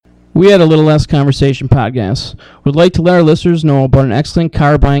We had a Little Less Conversation podcast. Would like to let our listeners know about an excellent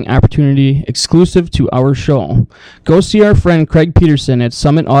car buying opportunity exclusive to our show. Go see our friend Craig Peterson at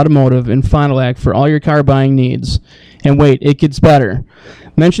Summit Automotive in Fond du Lac for all your car buying needs. And wait, it gets better.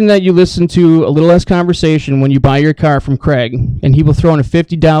 Mention that you listen to a Little Less Conversation when you buy your car from Craig, and he will throw in a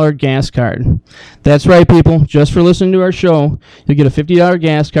 $50 gas card. That's right, people. Just for listening to our show, you'll get a $50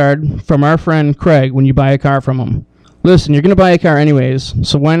 gas card from our friend Craig when you buy a car from him. Listen, you're going to buy a car anyways,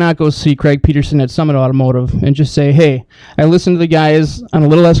 so why not go see Craig Peterson at Summit Automotive and just say, hey, I listened to the guys on a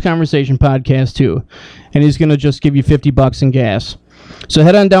Little Less Conversation podcast too, and he's going to just give you $50 in gas. So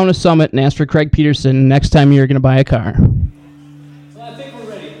head on down to Summit and ask for Craig Peterson next time you're going to buy a car. Well, I think we're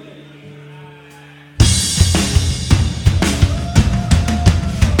ready.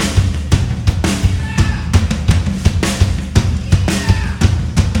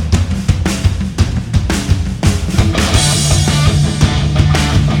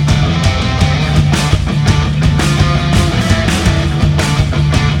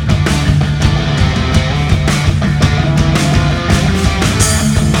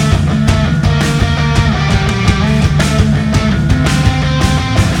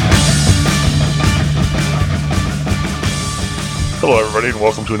 Hello, everybody, and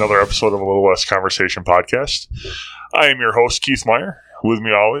welcome to another episode of a Little Less Conversation podcast. I am your host, Keith Meyer. With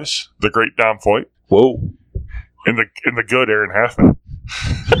me always, the great Dom Foyt. Whoa. And the good Aaron Halfman.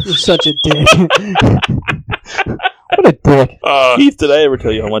 You're such a dick. What a dick. Keith, did I ever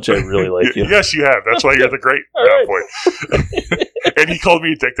tell you how much I really like you? Yes, you have. That's why you're the great Dom Foyt. And he called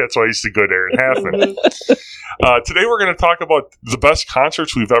me a dick. That's why he's the good Aaron Halfman. Today we're going to talk about the best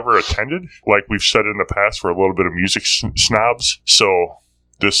concerts we've ever attended. Like we've said in the past, we're a little bit of music snobs, so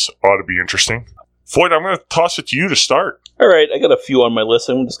this ought to be interesting. Foyt, I'm going to toss it to you to start. All right, I got a few on my list.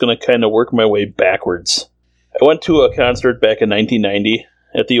 I'm just going to kind of work my way backwards. I went to a concert back in 1990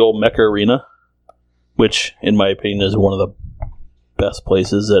 at the old Mecca Arena, which, in my opinion, is one of the best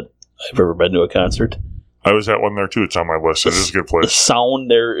places that I've ever been to a concert. I was at one there, too. It's on my list. It is a good The place.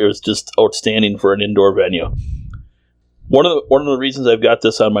 sound there is just outstanding for an indoor venue. One of the reasons I've got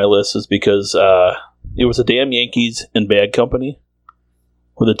this on my list is because it was the Damn Yankees and Bad Company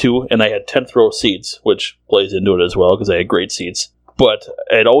were the two, and I had 10th row seats, which plays into it as well because I had great seats. But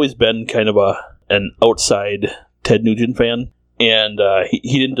I'd always been kind of an outside Ted Nugent fan, and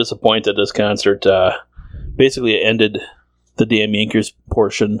he didn't disappoint at this concert. Basically, it ended the Damn Yankees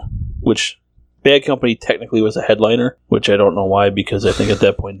portion, which Bad Company technically was a headliner, which I don't know why, because I think at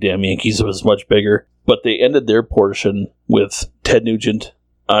that point Damn Yankees was much bigger. But they ended their portion with Ted Nugent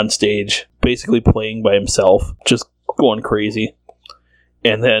on stage, basically playing by himself, just going crazy.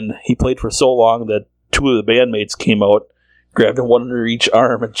 And then he played for so long that two of the bandmates came out, grabbed him one under each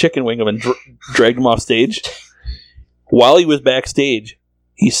arm and chicken winged him and dragged him off stage. While he was backstage,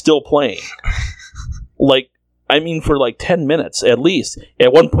 he's still playing. For like 10 minutes at least.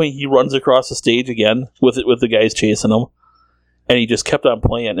 At one point, he runs across the stage again with the guys chasing him, and he just kept on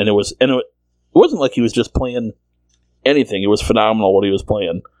playing. And it wasn't like he was just playing anything. It was phenomenal what he was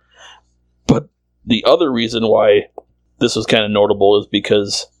playing. But the other reason why this was kind of notable is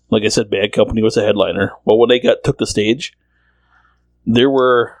because, like I said, Bad Company was a headliner. Well, when they took the stage, there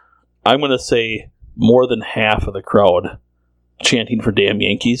were, I'm going to say, more than half of the crowd chanting for Damn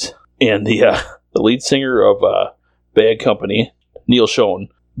Yankees, and the lead singer of Bad Company, Neil Schon,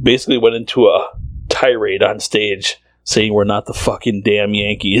 basically went into a tirade on stage saying we're not the fucking damn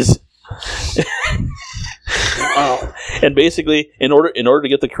Yankees. Wow. And basically, in order to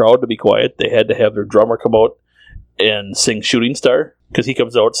get the crowd to be quiet, they had to have their drummer come out and sing Shooting Star, because he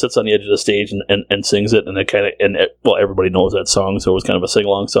comes out, sits on the edge of the stage and sings it, and everybody knows that song, so it was kind of a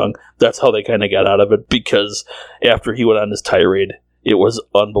sing-along song. That's how they kind of got out of it, because after he went on this tirade, it was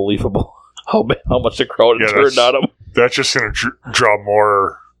unbelievable how much the crowd had turned on him. That's just going to draw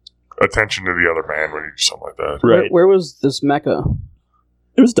more attention to the other band when you do something like that. Right. Where was this Mecca?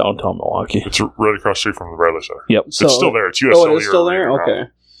 It was downtown Milwaukee. It's right across the street from the Bradley Center. Yep. It's still there. It's USL. Oh, it is still there? Okay.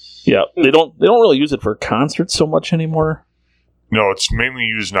 Yeah. They don't really use it for concerts so much anymore. No, it's mainly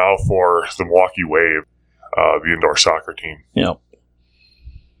used now for the Milwaukee Wave, the indoor soccer team. Yeah.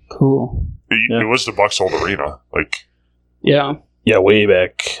 Cool. It was the Bucks old arena. Yeah. Yeah, way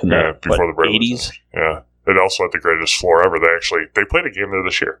back in before the Bradley 80s. Center. Yeah. It also had the greatest floor ever. They played a game there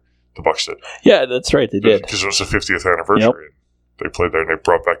this year. The Bucks did. Yeah, that's right. They did. Because it was the 50th anniversary. Yep. They played there and they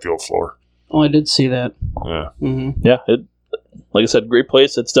brought back the old floor. Oh, I did see that. Yeah. Mm-hmm. Yeah, like I said, great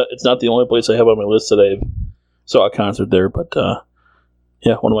place. It's not the only place I have on my list that I saw a concert there, but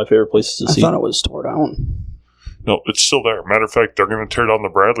yeah, one of my favorite places to see. I thought it was tore down. No, it's still there. Matter of fact, they're going to tear down the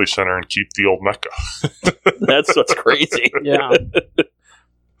Bradley Center and keep the old Mecca. That's what's crazy. Yeah.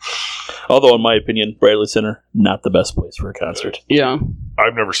 Although, in my opinion, Bradley Center, not the best place for a concert. Yeah.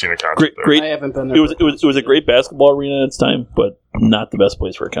 I've never seen a concert there. Great. I haven't been there. It was a great basketball arena at its time, but not the best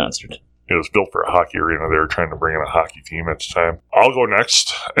place for a concert. It was built for a hockey arena. They were trying to bring in a hockey team at the time. I'll go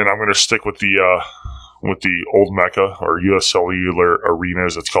next, and I'm going to stick with the old Mecca, or US Cellular Arena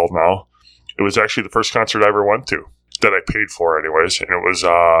as it's called now. It was actually the first concert I ever went to, that I paid for anyways, and it was,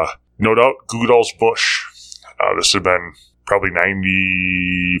 no doubt, Goo Goo Dolls Bush. This had been probably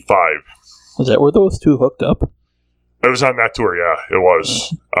 95. Was that where those two hooked up? It was on that tour, yeah, it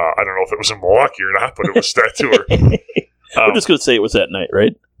was. I don't know if it was in Milwaukee or not, but it was that tour. We're just going to say it was that night,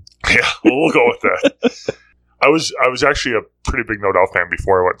 right? Yeah, well, we'll go with that. I was actually a pretty big No Doubt fan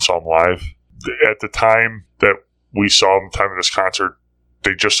before I went and saw them live. At the time that we saw them, the time of this concert,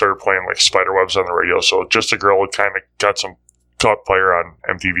 they just started playing like Spiderwebs on the radio. So Just a Girl had kind of got some caught fire on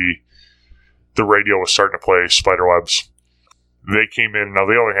MTV. The radio was starting to play Spiderwebs. They came in. Now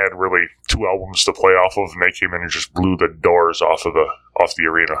they only had really 2 albums to play off of, and they came in and just blew the doors off the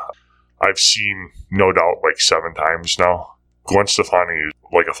arena. I've seen No Doubt like 7 times now. Gwen Stefani is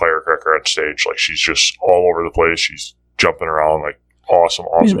like a firecracker on stage. Like, she's just all over the place. She's jumping around. Like, awesome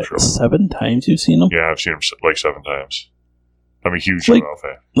show. 7 times you've seen them? Yeah, I've seen them like 7 times. I'm a huge like, No Doubt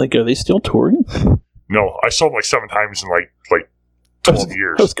fan. Like, are they still touring? No, I saw them like 7 times in like 12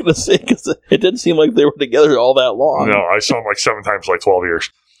 years. I was going to say, because it didn't seem like they were together all that long. No, I saw them like 7 times like 12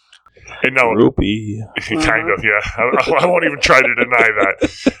 years. And now, Groupie. kind of, yeah. I won't even try to deny that.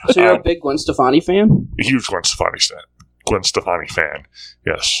 So you're a big Gwen Stefani fan? A huge Gwen Stefani fan,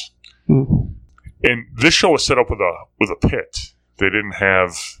 yes. Mm-hmm. And this show was set up with a pit. They didn't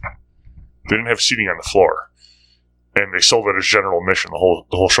have seating on the floor, and they sold it as general admission. The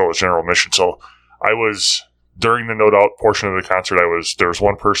whole show was general admission. So I was, during the No Doubt portion of the concert, there was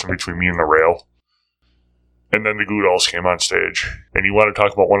one person between me and the rail, and then the Goo Dolls came on stage. And you want to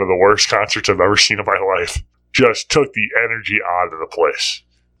talk about one of the worst concerts I've ever seen in my life? Just took the energy out of the place.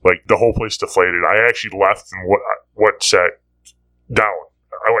 Like, the whole place deflated. I actually left and went sat down.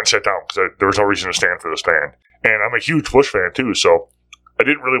 I went and sat down because there was no reason to stand for this band. And I'm a huge Bush fan, too, so I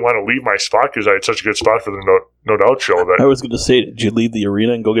didn't really want to leave my spot because I had such a good spot for the No Doubt show. That I was going to say, did you leave the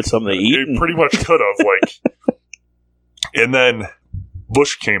arena and go get something to eat? It pretty much could have, like. And then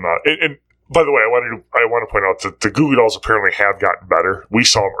Bush came out. And by the way, I want to point out that the Goo Goo Dolls apparently have gotten better. We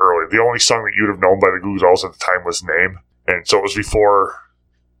saw them early. The only song that you'd have known by the Goo Goo Dolls at the time was Name. And so it was before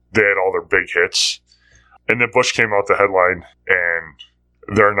they had all their big hits. And then Bush came out the headline,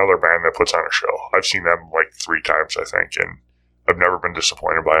 and they're another band that puts on a show. I've seen them like 3 times, I think, and I've never been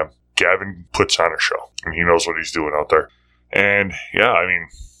disappointed by them. Gavin puts on a show, and he knows what he's doing out there. And, yeah, I mean...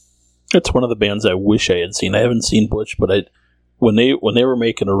 It's one of the bands I wish I had seen. I haven't seen Bush, but when they were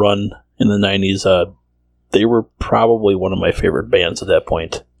making a run in the 90s, they were probably one of my favorite bands at that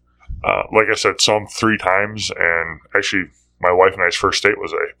point. Like I said, saw them 3 times, and actually... My wife and I's first date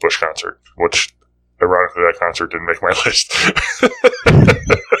was a Bush concert, which, ironically, that concert didn't make my list.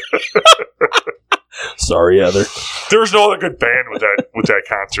 Sorry, Heather. There was no other good band with that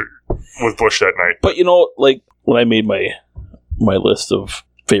concert with Bush that night. But, like, when I made my list of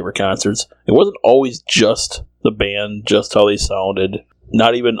favorite concerts, it wasn't always just the band, just how they sounded,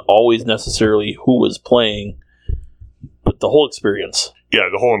 not even always necessarily who was playing, but the whole experience. Yeah,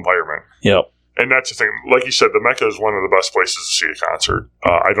 the whole environment. Yep. And that's the thing. Like you said, the Mecca is one of the best places to see a concert.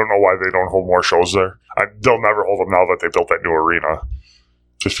 I don't know why they don't hold more shows there. They'll never hold them now that they built that new arena.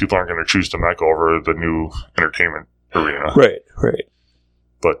 Just people aren't going to choose the Mecca over the new entertainment arena. Right.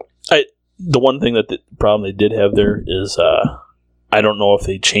 But the one thing the problem they did have there is I don't know if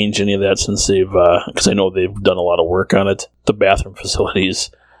they changed any of that since they've because I know they've done a lot of work on it. The bathroom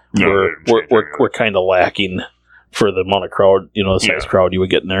facilities were kind of lacking for the amount of crowd, the size crowd you would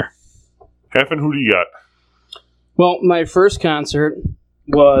get in there. Happen, who do you got? Well, my first concert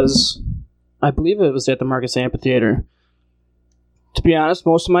was, I believe it was at the Marcus Amphitheater. To be honest,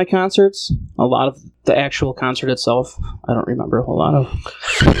 most of my concerts, a lot of the actual concert itself, I don't remember a whole lot of.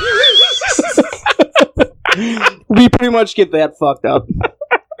 We pretty much get that fucked up.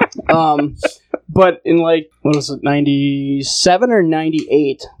 But in what was it, 97 or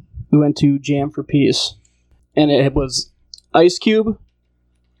 98, we went to Jam for Peace. And it was Ice Cube,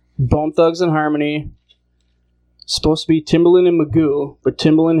 Bone Thugs and Harmony, supposed to be Timbaland and Magoo, but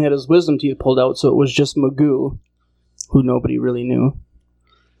Timbaland had his wisdom teeth pulled out, so it was just Magoo, who nobody really knew.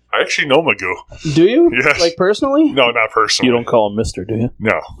 I actually know Magoo. Do you? Yes. Like, personally? No, not personally. You don't call him Mister, do you?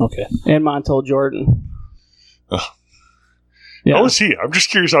 No. Okay. And Montel Jordan. Yeah. How was he? I'm just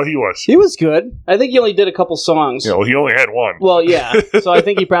curious how he was. He was good. I think he only did a couple songs. Yeah, well, he only had one. Well, yeah. So I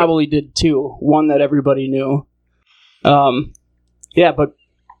think he probably did 2. One that everybody knew. Yeah, but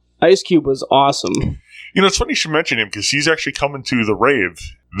Ice Cube was awesome. You know, it's funny you should mention him because he's actually coming to the rave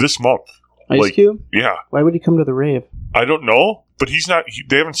this month. Ice Cube? Yeah. Why would he come to the rave? I don't know, but he's not.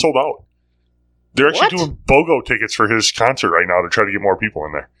 They haven't sold out. They're actually doing BOGO tickets for his concert right now to try to get more people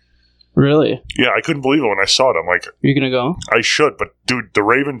in there. Really? Yeah, I couldn't believe it when I saw it. I'm like, you gonna go? I should, but dude, the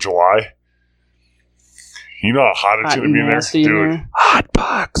rave in July. You know how hot it's going to be in there? Dude. Hot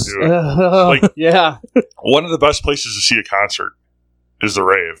box. Dude. Like, yeah. One of the best places to see a concert is the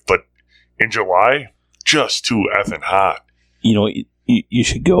rave, but in July, just too effing hot. You know, you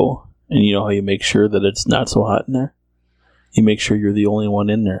should go, and you know how you make sure that it's not so hot in there? You make sure you're the only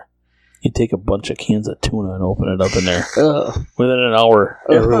one in there. You take a bunch of cans of tuna and open it up in there. Within an hour,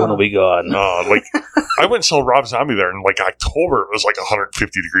 everyone will be gone. Like, I went and saw Rob Zombie there in, like, October. It was, like,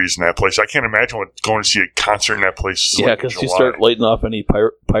 150 degrees in that place. I can't imagine what going to see a concert in that place is yeah, because you start lighting off any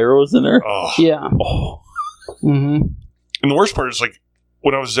pyros in there. Oh. Yeah. Oh. Mm-hmm. And the worst part is, like,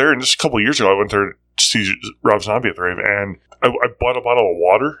 when I was there, and just a couple of years ago, I went there to see Rob Zombie at the rave, and I bought a bottle of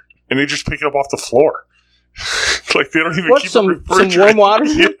water, and they just pick it up off the floor. Like, they don't even keep some it refrigerated. warm water?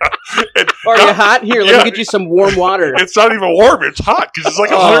 Yeah. Are you hot? Here, let me get you some warm water. It's not even warm. It's hot because it's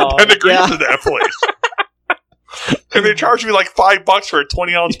like 110 degrees in that place. And they charged me like $5 for a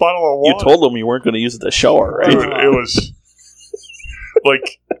 20-ounce bottle of water. You told them you weren't going to use it to shower, right? Dude, it was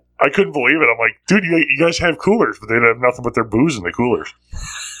like, I couldn't believe it. I'm like, dude, you guys have coolers, but they have nothing but their booze in the coolers.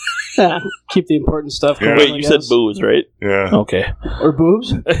 Keep the important stuff going. Wait, you said booze, right? Yeah. Okay. Or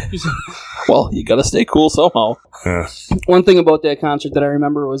boobs? Well, you got to stay cool somehow. Yeah. One thing about that concert that I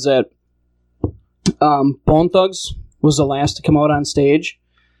remember was that Bone Thugs was the last to come out on stage.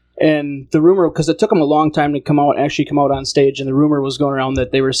 And the rumor, because it took them a long time to come out on stage, and the rumor was going around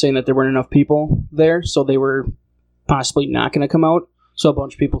that they were saying that there weren't enough people there, so they were possibly not going to come out. So a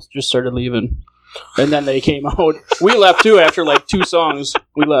bunch of people just started leaving. And then they came out. We left too after like 2 songs.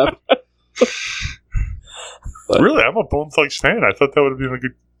 We left. Really? I'm a Bone Thugs fan. I thought that would have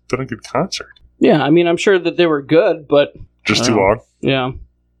been a good concert. Yeah, I mean, I'm sure that they were good, but... Just too long? Yeah.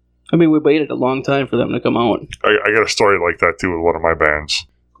 I mean, we waited a long time for them to come out. I got a story like that too with one of my bands.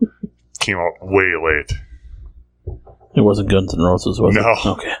 Came out way late. It wasn't Guns N' Roses, was it? No.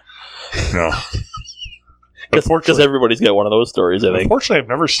 Okay. No. Because everybody's got one of those stories, I think. Unfortunately, I've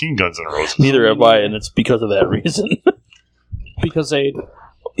never seen Guns N' Roses. Neither have I, and it's because of that reason. Because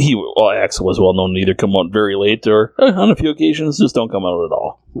Axl was well known to either come out very late or, on a few occasions, just don't come out at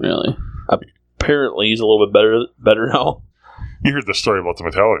all. Really? Apparently, he's a little bit better now. You heard the story about the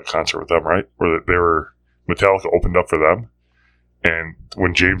Metallica concert with them, right? Where Metallica opened up for them, and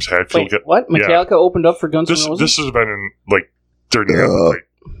when James Hetfield... Wait, what? Metallica opened up for Guns N' Roses? This has been in, like, during the Appetite.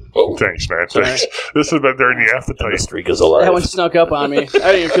 Oh, thanks, man. Thanks. This has been during the Appetite. And the streak is alive. That one snuck up on me. I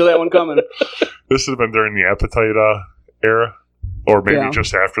didn't even feel that one coming. This has been during the Appetite era, or maybe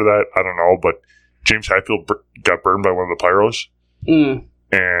just after that. I don't know, but James Hetfield got burned by one of the pyros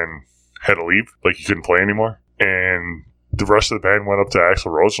and had to leave. Like, he couldn't play anymore. And the rest of the band went up to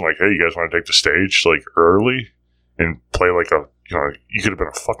Axl Rose and like, hey, you guys want to take the stage like early and play like you could have been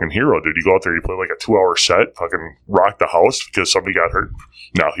a fucking hero, dude. You go out there, you play like a 2-hour set, fucking rock the house because somebody got hurt.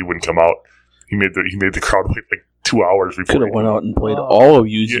 No, he wouldn't come out. He made the crowd wait like 2 hours before. Could have went out and played all of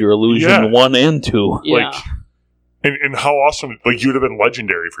Use Your Illusion 1 and 2. Yeah. Like, and how awesome! Like, you'd have been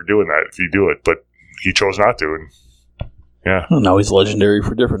legendary for doing that if you do it, but he chose not to. And yeah, well, now he's legendary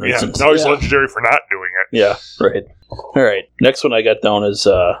for different reasons. Now he's legendary for not doing it. Yeah, right. All right. Next one I got down is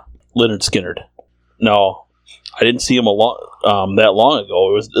Leonard Skinner. Now, I didn't see him that long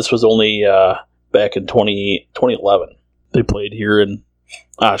ago. This was only back in 2011. They played here in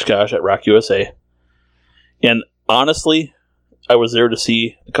Oshkosh at Rock USA. And honestly, I was there to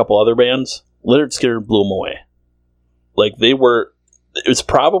see a couple other bands. Leonard Skinner blew them away. Like, it was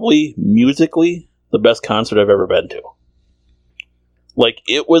probably musically the best concert I've ever been to. Like,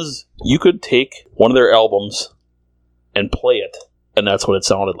 it was, you could take one of their albums and play it, and that's what it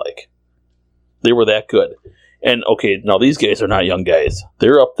sounded like. They were that good. And, okay, now these guys are not young guys.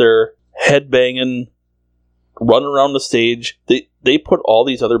 They're up there, headbanging, running around the stage. They put all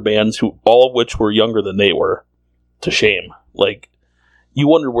these other bands, all of which were younger than they were, to shame. Like, you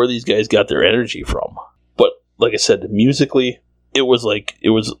wonder where these guys got their energy from. But, like I said, musically, it was like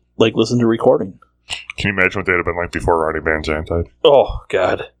listening to a recording. Can you imagine what they'd have been like before Ronnie Van Zant died? Oh,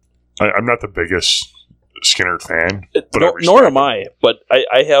 God. I'm not the biggest Skinner fan, but nor am I. But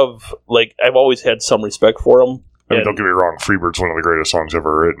I have, like, I've always had some respect for him. I mean, don't get me wrong, Freebird's one of the greatest songs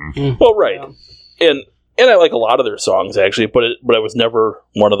ever written. Well, right. Yeah. And I like a lot of their songs, actually, but I was never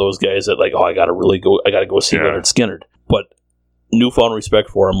one of those guys that, like, I gotta go see Leonard Skinner. But newfound respect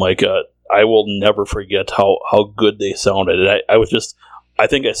for him, like, I will never forget how good they sounded. And I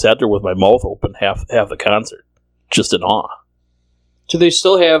think I sat there with my mouth open half the concert, just in awe. Do they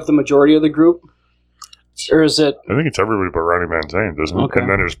still have the majority of the group? Or is it... I think it's everybody but Ronnie Van Zant, doesn't it? Okay. And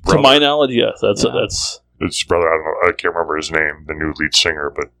then his brother. To my knowledge, yes. That's His brother, I don't know. I can't remember his name, the new lead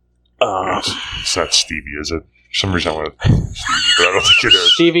singer, but it's not Stevie, is it? For some reason I went Stevie, but I don't think it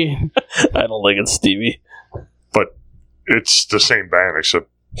is. Stevie? I don't think it's Stevie. But it's the same band, except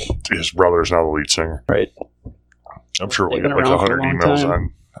his brother is now the lead singer. Right. I'm sure we'll They've get been like around for a 100 long emails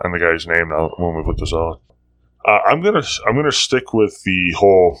time. on the guy's name now when we put this out. I'm gonna stick with the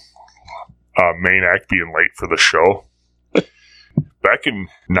whole main act being late for the show. Back in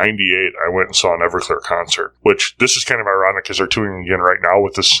 '98, I went and saw an Everclear concert, which this is kind of ironic because they're touring again right now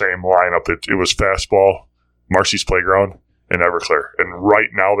with the same lineup. It was Fastball, Marcy's Playground, and Everclear. And right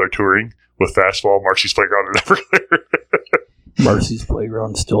now they're touring with Fastball, Marcy's Playground, and Everclear. Marcy's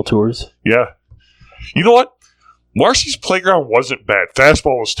Playground still tours. Yeah. You know what? Marcy's Playground wasn't bad.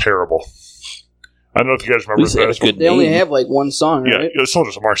 Fastball was terrible. I don't know if you guys remember least they had a Fastball. good They only name. have like one song, Yeah, right? it's not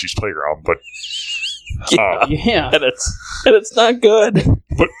just Marcy's Playground, but Yeah. and it's not good.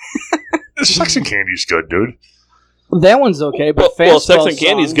 Sex and Candy's good, dude. That one's okay, but Well, Fastball Sex and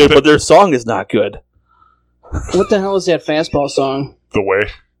Candy's song- good, but their song is not good. What the hell is that Fastball song? The way.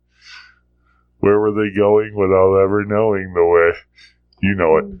 Where were they going without ever knowing the way? You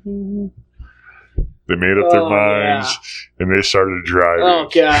know it. They made up their Oh, minds and they started driving. Oh,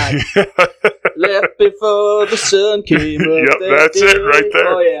 God. Left before the sun came up. Yep, that that's day. it right there.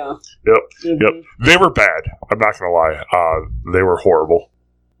 Oh, yeah. Yep. Yep. They were bad. I'm not going to lie. They were horrible.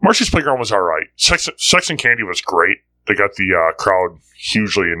 Marcy's Playground was all right. Sex and Candy was great. They got the crowd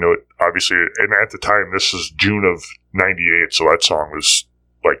hugely into it, obviously. And at the time, this is June of '98, so that song was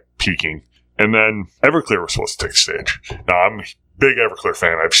like peaking. And then Everclear was supposed to take the stage. Now, I'm a big Everclear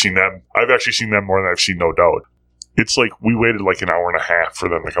fan. I've seen them. I've actually seen them more than I've seen No Doubt. It's like we waited like an hour and a half for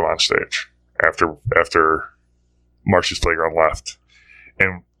them to come on stage after Marcy's Playground left.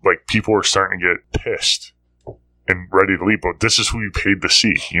 And like people were starting to get pissed and ready to leave. But this is who we paid to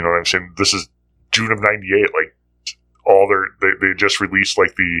see. You know what I'm saying? This is June of '98. Like they just released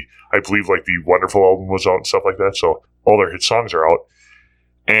like I believe like the Wonderful album was out and stuff like that. So all their hit songs are out.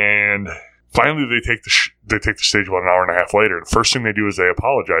 And finally they take the stage about an hour and a half later. And the first thing they do is they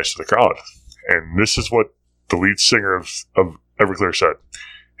apologize to the crowd. And this is what the lead singer of Everclear said.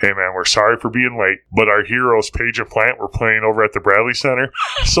 Hey man, we're sorry for being late, but our heroes Paige and Plant were playing over at the Bradley Center,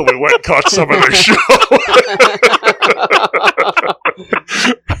 so we went and caught some of their show.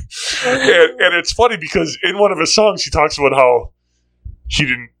 and it's funny because in one of his songs he talks about how he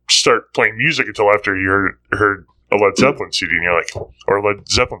didn't start playing music until after he heard a Led Zeppelin CD, and you're like, or a Led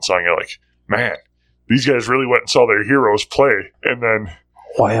Zeppelin song, you're like, man, these guys really went and saw their heroes play, and then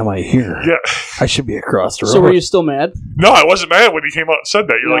Why am I here? yeah. I should be across the road. So were you still mad? No, I wasn't mad when he came out and said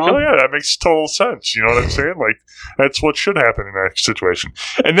that. You're like, No? oh yeah, that makes total sense. You know what I'm saying? Like, that's what should happen in that situation.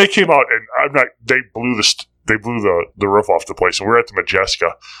 And they came out, and they blew the roof off the place. And we're at the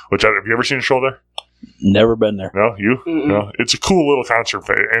Majeska, which have you ever seen a show there? Never been there. No, you? Mm-mm. No, it's a cool little concert,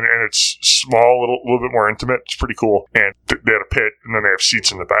 and it's small, little bit more intimate. It's pretty cool. And they had a pit, and then they have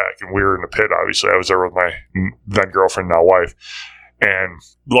seats in the back, and we were in the pit. Obviously, I was there with my then girlfriend, now wife. And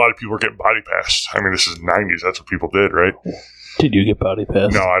a lot of people were getting body passed. I mean, this is the 90s. That's what people did, right? Did you get body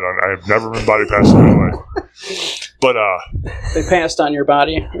passed? No, I don't. I've never been body passed in my life. But, They passed on your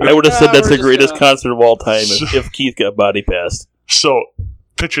body. I would have said that's we're the just greatest gonna- concert of all time if Keith got body passed. so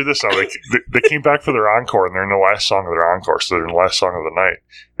picture this now. They came back for their encore, and they're in the last song of their encore. So they're in the last song of the night.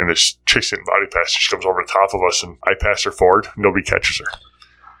 And this chick's getting body passed. She comes over the top of us, and I pass her forward. Nobody catches her.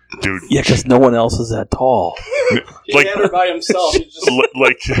 Dude. Yeah, because no one else is that tall. He Like- had her by himself. He just-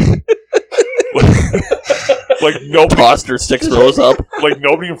 like nobody, Tossed her 6 rows up. like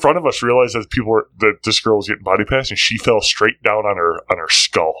nobody in front of us realized that this girl was getting body passed, and she fell straight down on her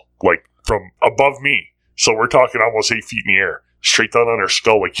skull, like from above me. So we're talking almost 8 feet in the air, straight down on her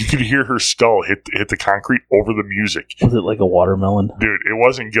skull. Like you could hear her skull hit the concrete over the music. Was it like a watermelon? Dude, it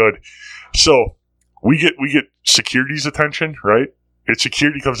wasn't good. So we get security's attention, right? And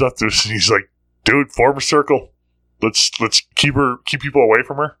security comes up to us and he's like, dude, form a circle. Let's keep people away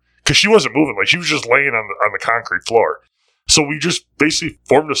from her. Because she wasn't moving. Like, she was just laying on the concrete floor. So we just basically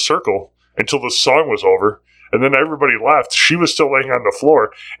formed a circle until the song was over. And then everybody left. She was still laying on the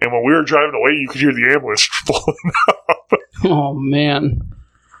floor. And when we were driving away, you could hear the ambulance blowing up. Oh, man.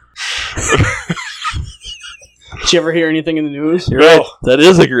 Did you ever hear anything in the news? You're right. That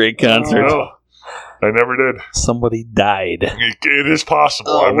is a great concert. No, I never did. Somebody died. It is possible.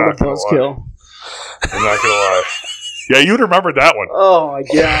 Oh, I'm what a not going to lie. buzzkill. I'm not going to lie. Yeah, you'd remember that one. Oh, my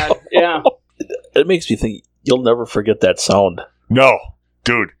God. Yeah. It makes me think you'll never forget that sound. No.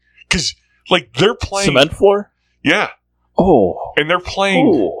 dude. Because like they're playing Cement floor? yeah, Oh. and they're playing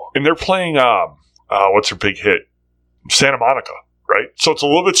Ooh. what's their big hit? Santa Monica, right? So it's a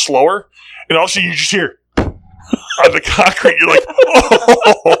little bit slower, and all of a sudden you just hear on the concrete. You're like,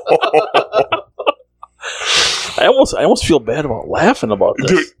 oh. I almost feel bad about laughing about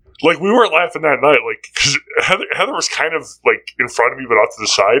this. Dude, like we weren't laughing that night, like because Heather was kind of like in front of me, but off to the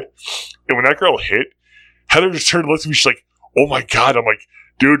side. And when that girl hit, Heather just turned and looked at me. She's like, "Oh my god!" I'm like,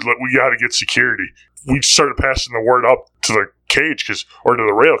 "Dude, we got to get security." We started passing the word up to the cage or to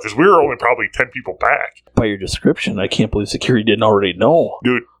the rail because we were only probably 10 people back. By your description, I can't believe security didn't already know.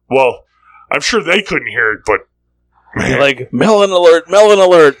 Dude, well, I'm sure they couldn't hear it, but man, Like, melon alert, melon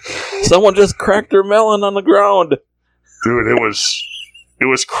alert. Someone just cracked their melon on the ground. dude, it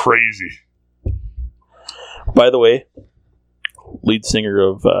was crazy. By the way, lead singer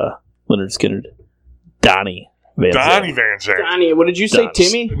of Leonard Skinner, Donnie Van Zandt. Van Zandt. Donnie, what did you say, Don-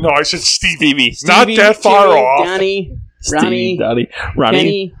 Timmy? No, I said Stevie. Not that far Timmy, off. Donnie, Stevie, Ronnie, Donnie, Ronnie,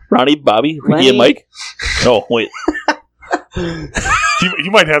 Kenny. Ronnie, Bobby, Ricky, Lenny. and Mike. No, wait. He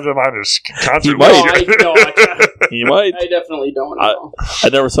might have them on his concert. He might. list. No, I don't. He might. I definitely don't know. I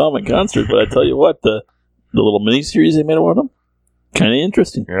never saw him in concert, but I tell you what, the little miniseries they made about him, kind of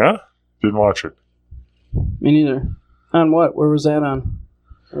interesting. Yeah? Didn't watch it. Me neither. On what? Where was that on?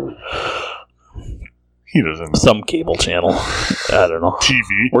 He doesn't. Some cable channel. I don't know.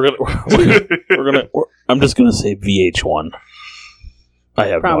 TV. I'm just gonna say VH1. I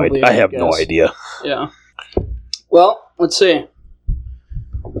have Probably, no idea. I I have no guess. idea. Yeah. Well, let's see.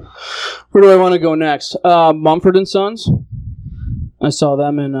 Where do I want to go next? Mumford and Sons. I saw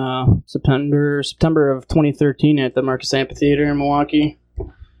them in September of 2013 at the Marcus Amphitheater in Milwaukee.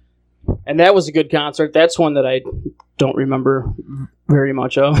 And that was a good concert. That's one that I don't remember very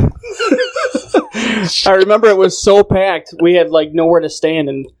much of. I remember it was so packed. We had like nowhere to stand,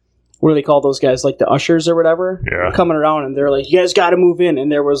 and what do they call those guys? Like the ushers or whatever? Yeah. Coming around, and they're like, "You guys got to move in,"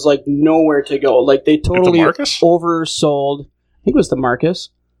 and there was like nowhere to go. Like they totally Marcus? oversold. I think it was the Marcus.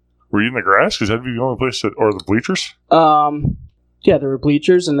 Were you in the grass? Because that'd be the only place or the bleachers? Yeah, there were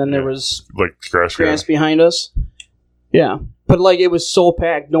bleachers, and then there Yeah. was Like grass. grass behind us. Yeah, but like it was so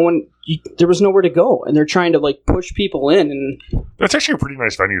packed, there was nowhere to go, and they're trying to like push people in, and That's actually a pretty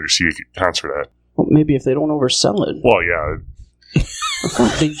nice venue to see a concert at. well, maybe if they don't oversell it. Well, yeah.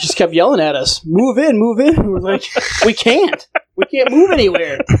 They just kept yelling at us, move in. We're like, we can't move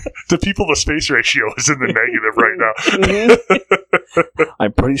anywhere. The people to space ratio is in the negative right now. Mhm.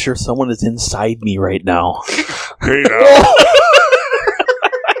 I'm pretty sure someone is inside me right now. Hey, now.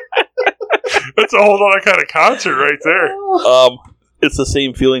 That's a whole other kind of concert right there. It's the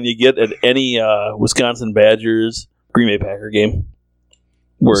same feeling you get at any Wisconsin Badgers Green Bay Packer game,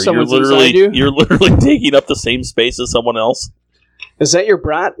 where Someone's inside you? you're literally taking up the same space as someone else. Is that your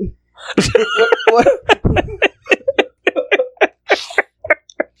brat? what?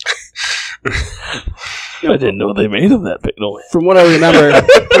 I didn't know they made him that big. No way. From what I remember,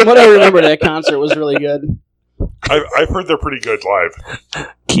 that concert was really good. I've heard they're pretty good live.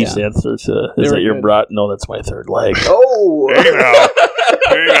 Keith's Yeah. answer to, They is were that your good. brat? No, that's my third leg. Oh, Hey, now.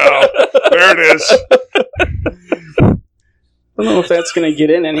 Hey, now. There it is. I don't know if that's gonna get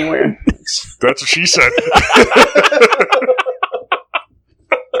in anywhere. That's what she said.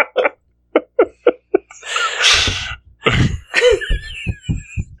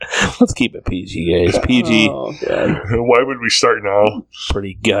 Let's keep it PG, guys. PG, Oh, God. Why would we start now?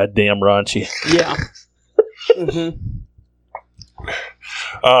 pretty goddamn raunchy. Yeah. hmm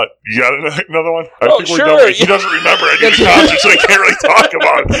You got another one? I Oh, think we're sure. done. He doesn't remember any of the concerts, so I can't really talk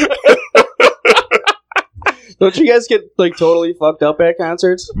about it. Don't you guys get like totally fucked up at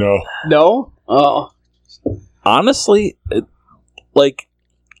concerts? No. No. Oh. Honestly,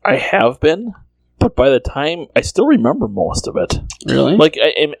 I have been, but by the time I still remember most of it. Really? Like,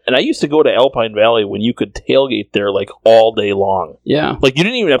 I used to go to Alpine Valley when you could tailgate there like all day long. Yeah. Like you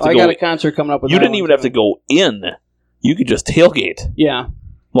didn't even have to I go. got a concert coming up with You that didn't one, even have too. to go in. You could just tailgate as Yeah,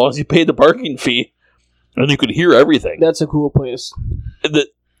 long as you paid the parking fee, and you could hear everything. that's a cool place.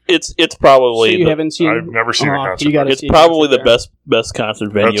 It's So probably you the- haven't seen? I've never seen a Oh, concert. you gotta it's see a probably the concert best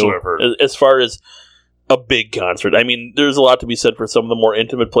concert venue. That's what I've heard. As far as a big concert. I mean, there's a lot to be said for some of the more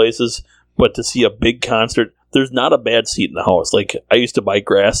intimate places, but to see a big concert, there's not a bad seat in the house. Like, I used to buy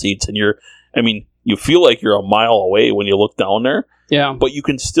grass seats, and you feel like you're a mile away when you look down there, Yeah. but you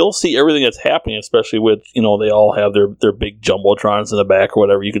can still see everything that's happening, especially with, they all have their big jumbotrons in the back or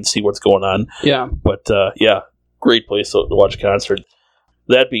whatever. You can see what's going on. Yeah. But, yeah, great place to watch a concert.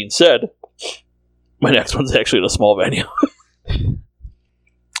 That being said, my next one's actually in a small venue.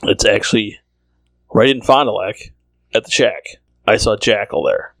 It's actually right in Fond du Lac at the Shack. I saw Jackal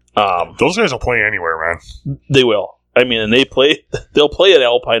there. Those guys will play anywhere, man. They will. I mean, and they'll play at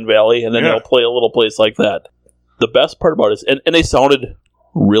Alpine Valley, and then they'll play a little place like that. The best part about it is, and they sounded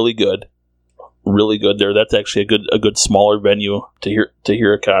really good. Really good there. That's actually a good smaller venue to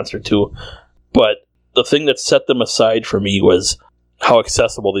hear a concert too. But the thing that set them aside for me was how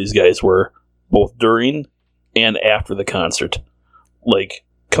accessible these guys were, both during and after the concert. Like,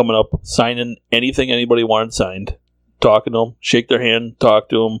 coming up, signing anything anybody wanted signed, talking to them, shake their hand, talk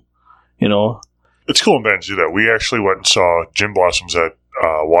to them, you know. It's cool when bands do that. We actually went and saw Gin Blossoms at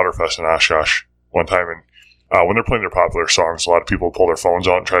Waterfest in Oshkosh one time, and when they're playing their popular songs, a lot of people pull their phones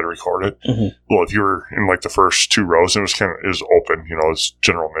out and try to record it. Mm-hmm. Well, if you were in like the first 2 rows, it was open, you know, it was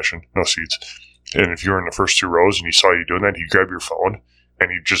general admission, no seats. And if you were in the first 2 rows and he saw you doing that, he'd grab your phone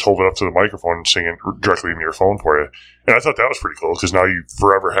and he'd just hold it up to the microphone and sing it directly into your phone for you. And I thought that was pretty cool because now you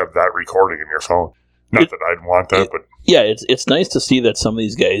forever have that recording in your phone. Not that I'd want that, but yeah, it's nice to see that some of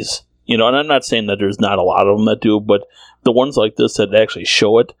these guys, you know, and I'm not saying that there's not a lot of them that do, but the ones like this that actually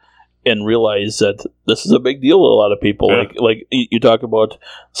show it and realize that this is a big deal to a lot of people. Yeah. Like you talk about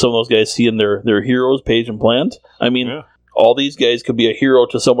some of those guys seeing their heroes, Page and Plant. I mean, all these guys could be a hero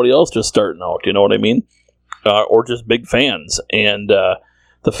to somebody else just starting out, you know what I mean? Or just big fans. And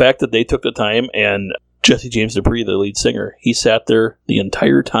the fact that they took the time, and Jesse James Dupree, the lead singer, he sat there the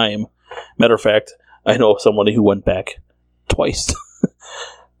entire time. Matter of fact, I know somebody who went back twice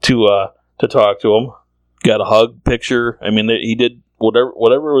to talk to him, got a hug, picture. I mean, he did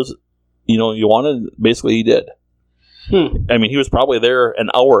whatever was, you know, you wanted. Basically, he did. I mean, he was probably there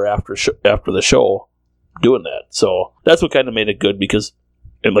an hour after the show doing that. So that's what kind of made it good because,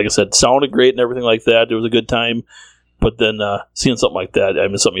 and like I said, sounded great and everything like that. It was a good time. But then seeing something like that, I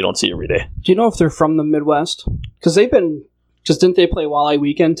mean, something you don't see every day. Do you know if they're from the Midwest? Because didn't they play Walleye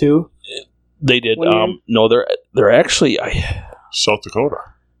Weekend too? They did. No, they're actually South Dakota.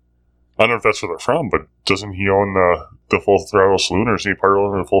 I don't know if that's where they're from, but doesn't he own the Full Throttle Saloon, or is he part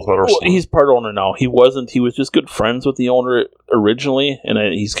owner of the Full Throttle Saloon? He's part owner now. He wasn't. He was just good friends with the owner originally, and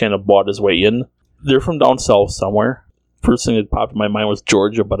he's kind of bought his way in. They're from down south somewhere. First thing that popped in my mind was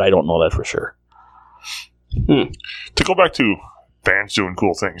Georgia, but I don't know that for sure. To go back to bands doing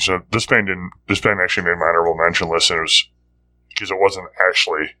cool things, this band actually made my honorable mention list, and it was because it wasn't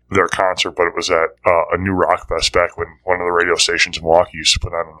actually their concert, but it was at a new rock fest back when one of the radio stations in Milwaukee used to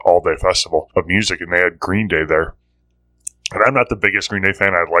put on an all-day festival of music, and they had Green Day there. And I'm not the biggest Green Day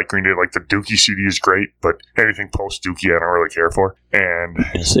fan. I like Green Day. Like, the Dookie CD is great, but anything post-Dookie I don't really care for. And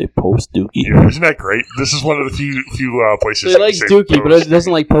you say post-Dookie? Yeah, isn't that great? This is one of the few places. It likes Dookie, but it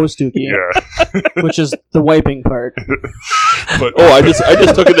doesn't like post-Dookie. Yeah. Which is the wiping part. But, I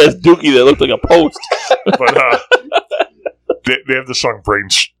just took it as Dookie that looked like a post. But they have the song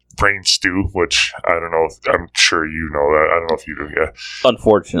Brain Stew, which I don't know if, I'm sure you know that. I don't know if you do, yeah.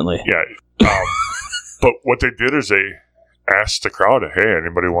 Unfortunately. Yeah. But what they did is they asked the crowd, hey,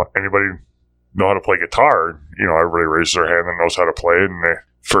 anybody know how to play guitar? You know, everybody raises their hand and knows how to play it, and they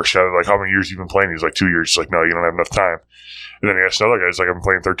first shouted, like, how many years you been playing? He's like, 2 years. He's like, no, you don't have enough time. And then he asked another guy, he's like, I've been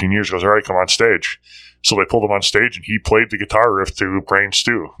playing 13 years. He goes, all right, come on stage. So they pulled him on stage, and he played the guitar riff to Brain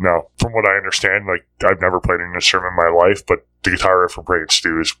Stew. Now, from what I understand, like, I've never played an instrument in my life, but the guitar riff from Brain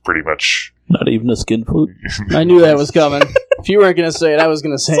Stew is pretty much... Not even a skin flute? I knew that was coming. If you weren't going to say it, I was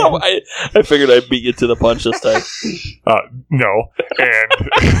going to say it. I figured I'd beat you to the punch this time. No.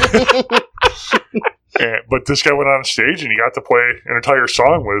 But this guy went on stage, and he got to play an entire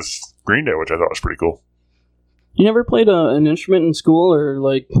song with Green Day, which I thought was pretty cool. You never played an instrument in school, or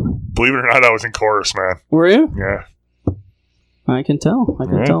like... Believe it or not, I was in chorus, man. Were you? Yeah. I can tell.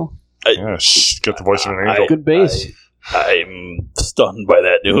 Yes, got the voice of an angel. Good bass. I'm stunned by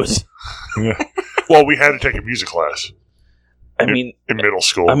that news. Yeah. Well, we had to take a music class. In middle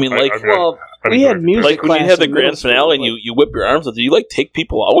school. I mean, like, we had music like class when you have the in grand finale and you whip your arms out. Do you like take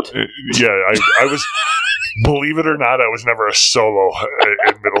people out? Yeah, I was. Believe it or not, I was never a solo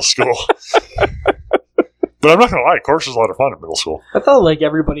in middle school. But I'm not gonna lie, chorus was a lot of fun in middle school. I thought like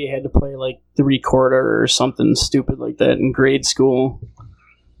everybody had to play like the recorder or something stupid like that in grade school.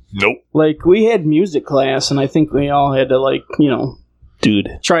 Nope. Like, we had music class, and I think we all had to, like, you know... Dude.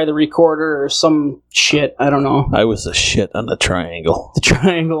 Try the recorder or some shit. I don't know. I was the shit on the triangle. The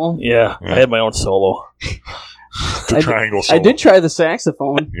triangle? Yeah. I had my own solo. Triangle solo. I did try the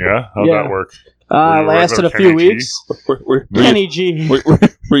saxophone. Yeah? How'd that work? Lasted a few weeks. Kenny G.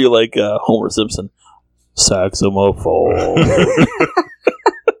 Were you like Homer Simpson? Saxophone.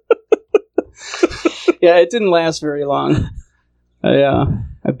 Yeah, it didn't last very long.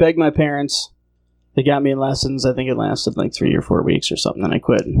 I begged my parents. They got me in lessons. I think it lasted like 3 or 4 weeks or something. Then I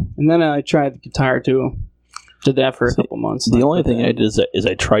quit. And then I tried the guitar too. Did that for a couple months. The only thing I did is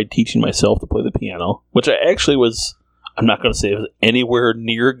I tried teaching myself to play the piano, which I actually was, I'm not going to say it was anywhere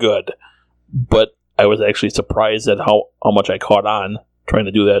near good, but I was actually surprised at how much I caught on trying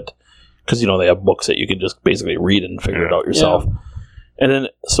to do that, because, they have books that you can just basically read and figure it out yourself. Yeah. And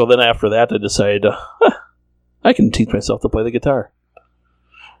then after that, I decided, I can teach myself to play the guitar.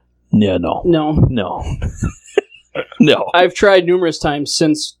 Yeah, no. No. I've tried numerous times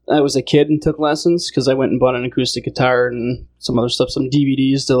since I was a kid and took lessons, because I went and bought an acoustic guitar and some other stuff, some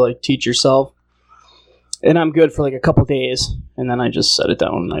DVDs to teach yourself. And I'm good for a couple days, and then I just set it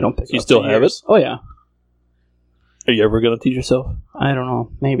down and I don't pick it up. You still have it? Oh, yeah. Are you ever going to teach yourself? I don't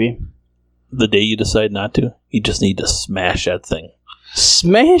know. Maybe. The day you decide not to, you just need to smash that thing.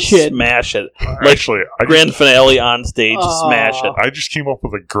 Smash it? Smash it. Actually, grand finale on stage, smash it. I just came up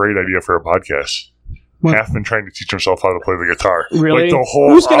with a great idea for a podcast. What? Half been trying to teach himself how to play the guitar. Really? The whole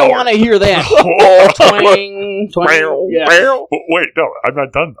Who's going to want to hear that? Twang, twang. Yeah. Wait, no, I'm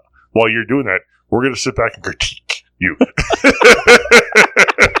not done. While you're doing that, we're going to sit back and critique you.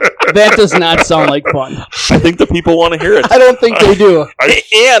 That does not sound like fun. I think the people want to hear it. I don't think they do.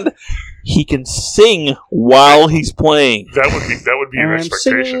 And he can sing while he's playing. That would be an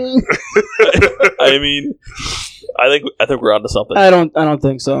expectation. I mean, I think we're onto something. I don't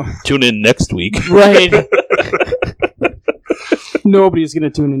think so. Tune in next week. Right. Nobody's going to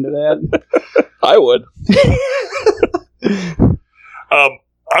tune into that. I would.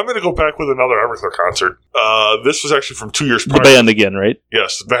 I'm going to go back with another Everclear concert. This was actually from 2 years prior. The band again, right?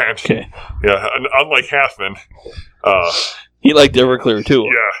 Yes, the band. Okay. Yeah, and unlike Halfman. He liked Everclear too.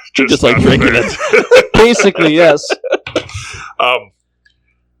 Yeah. Just like drinking it. Basically, yes.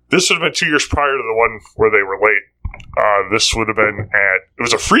 This would have been 2 years prior to the one where they were late. This would have been it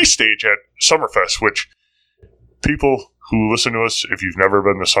was a free stage at Summerfest, which people who listen to us, if you've never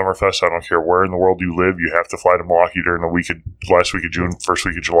been to Summerfest, I don't care where in the world you live, you have to fly to Milwaukee during the last week of June, first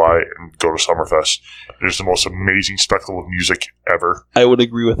week of July, and go to Summerfest. It is the most amazing spectacle of music ever. I would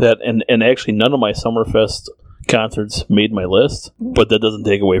agree with that, and actually none of my Summerfest concerts made my list, but that doesn't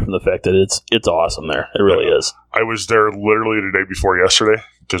take away from the fact that it's awesome there. It really is. I was there literally the day before yesterday,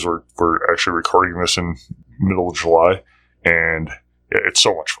 because we're actually recording this in middle of July, and it's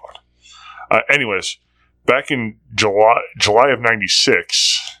so much fun. Anyways, back in July of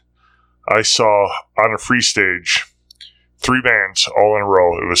 96, I saw on a free stage 3 bands all in a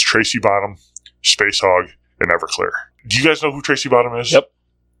row. It was Tracy Bottom, Space Hog, and Everclear. Do you guys know who Tracy Bottom is? Yep.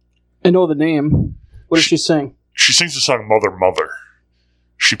 I know the name. What does she sing? She sings the song Mother, Mother.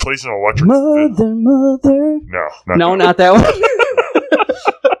 She plays an electric Mother. No, not that one.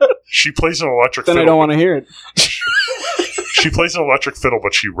 She plays an electric then fiddle. I don't want to hear it. She plays an electric fiddle,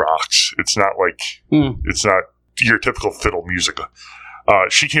 but she rocks. It's not it's not your typical fiddle music.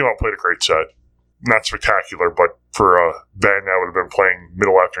 She came out and played a great set. Not spectacular, but for a band that would have been playing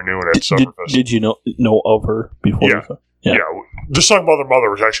middle afternoon at Summerfest. Did you know of her before? Yeah. The song Mother, Mother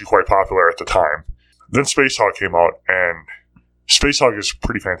was actually quite popular at the time. Then Space Hog came out, and Space Hog is a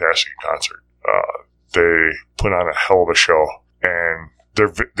pretty fantastic concert. They put on a hell of a show, and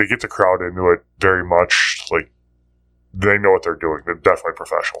they get the crowd into it very much. They know what they're doing. They're definitely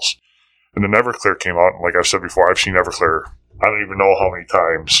professionals. And then Everclear came out, and like I've said before, I've seen Everclear I don't even know how many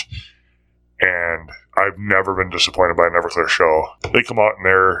times, and I've never been disappointed by an Everclear show. They come out and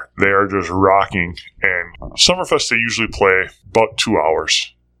they are just rocking, and Summerfest they usually play about 2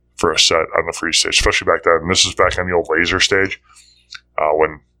 hours for a set on the free stage, especially back then. And this is back on the old Laser stage,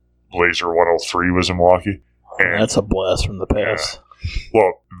 when Laser 103 was in Milwaukee. And that's a blast from the past.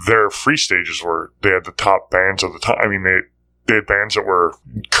 Well, their free stages they had the top bands of the time. I mean, they had bands that were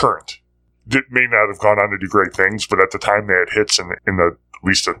current. That may not have gone on to do great things, but at the time they had hits in the at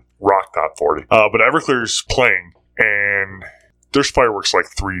least a rock top 40. But Everclear's playing, and there's fireworks like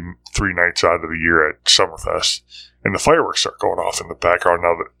three nights out of the year at Summerfest, and the fireworks start going off in the background.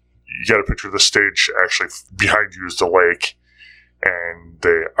 Now that you got a picture of the stage, actually behind you is the lake, and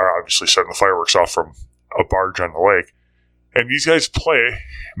they are obviously setting the fireworks off from a barge on the lake. And these guys play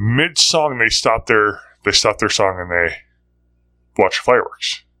mid-song. They stop their song and they watch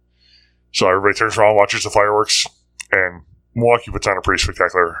fireworks. So everybody turns around, watches the fireworks, and Milwaukee puts on a pretty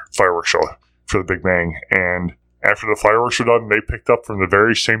spectacular fireworks show for the Big Bang. And after the fireworks were done, they picked up from the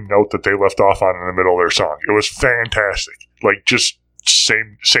very same note that they left off on in the middle of their song. It was fantastic. Just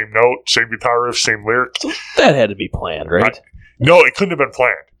same note, same guitar riff, same lyric. That had to be planned, right? No, it couldn't have been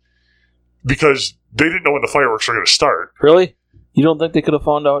planned. Because they didn't know when the fireworks were going to start. Really? You don't think they could have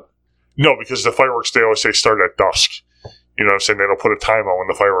found out? No, because the fireworks, they always say start at dusk. You know what I'm saying? They don't put a time on when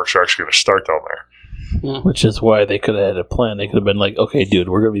the fireworks are actually going to start down there. Which is why they could have had a plan. They could have been like, okay, dude,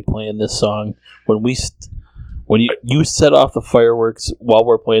 we're going to be playing this song. When we when you set off the fireworks while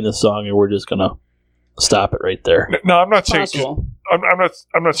we're playing this song, and we're just gonna stop it right there. No, I'm not saying. Possible.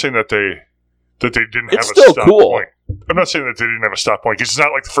 I'm not saying that they didn't It's have a still stop cool. point. I'm not saying that they didn't have a stop point because it's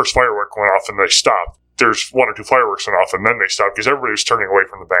not like the first firework went off and they stopped. There's 1 or 2 fireworks went off and then they stopped because everybody was turning away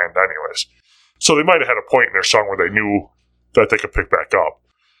from the band anyways. So they might have had a point in their song where they knew that they could pick back up.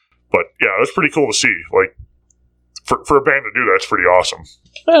 But yeah, that's pretty cool to see. Like for a band to do that, it's pretty awesome.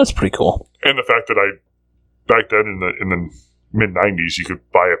 That's pretty cool. And the fact that back then in the mid '90s, you could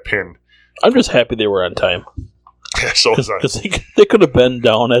buy a pin. I'm just happy they were on time. Yeah, so was I. Because they could have been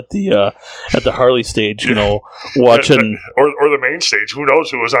down at the Harley stage, watching. or the main stage. Who knows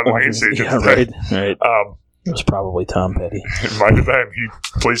who was on the main stage Yeah, at the time. right. It was probably Tom Petty. It might have been. He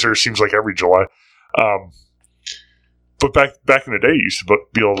plays there, seems like, every July. But back in the day, you used to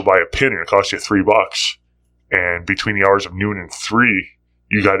be able to buy a pin and it cost you $3. And between the hours of noon and 3,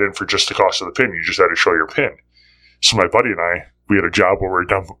 you got in for just the cost of the pin. You just had to show your pin. So my buddy and I, we had a job where we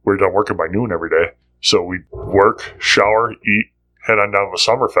were done working by noon every day. So we'd work, shower, eat, head on down to the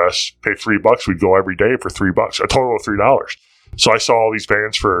Summerfest, pay $3. We'd go every day for $3, a total of $3. So I saw all these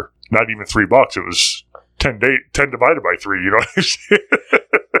bands for not even $3. It was 10 divided by 3. You know what I'm saying?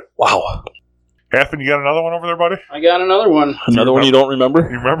 Wow. Happen, you got another one over there, buddy? I got another one. Another one you don't remember?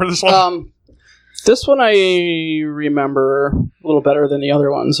 You remember this one? This one I remember a little better than the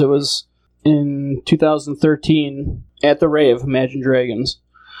other ones. It was in 2013 at the rave, Imagine Dragons.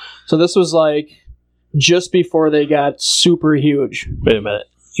 So this was like just before they got super huge. Wait a minute.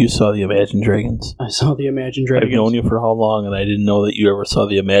 You saw the Imagine Dragons? I saw the Imagine Dragons. I've known you for how long, and I didn't know that you ever saw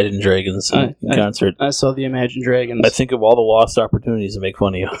the Imagine Dragons in concert. I saw the Imagine Dragons. I think of all the lost opportunities to make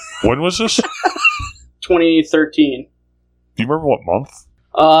fun of you. When was this? 2013. Do you remember what month?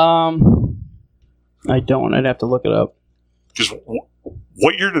 I don't. I'd have to look it up. Because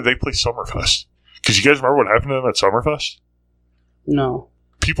what year did they play Summerfest? Because you guys remember what happened to them at Summerfest? No.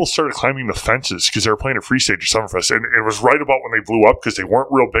 People started climbing the fences because they were playing a free stage at Summerfest. And it was right about when they blew up because they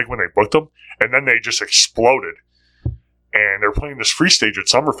weren't real big when they booked them. And then they just exploded. And they're playing this free stage at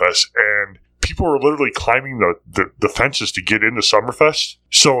Summerfest. And people were literally climbing the fences to get into Summerfest.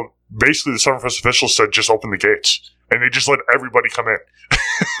 So basically the Summerfest officials said just open the gates. And they just let everybody come in.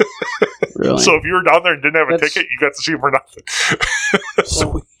 Really? So if you were down there and didn't have a ticket, you got to see them for nothing.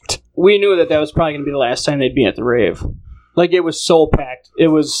 Sweet. We knew that was probably going to be the last time they'd be at the rave. Like, it was so packed. It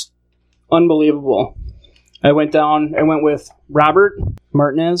was unbelievable. I went with Robert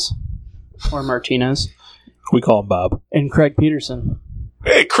Martinez, or Martinez. We call him Bob. And Craig Peterson.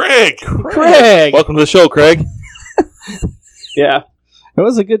 Hey, Craig! Craig! Welcome to the show, Craig. Yeah. It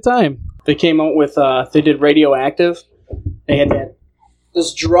was a good time. They came out with, they did Radioactive. They had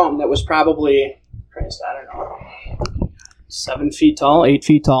this drum that was probably, I don't know, 7 feet tall, 8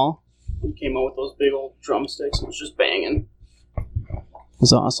 feet tall. He came out with those big old drumsticks and was just banging. It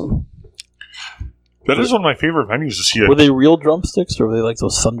was awesome. That is one of my favorite venues to see. Were they real drumsticks, or were they like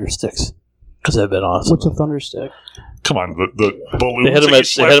those thunder sticks? Because they've been awesome. What's a thunderstick? Come on, the balloons. They had them that at you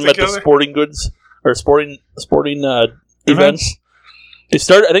slap the together? sporting goods or sporting events. They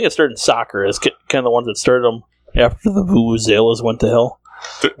started. I think it started in soccer. It's kind of the ones that started them after the vuvuzelas went to hell.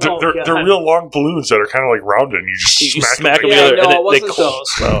 They're real long balloons that are kind of like rounded, and you just You smack smack them them together. no, and it wasn't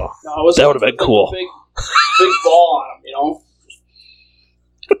those. Oh, No, it wasn't that would have been cool. Big ball on them,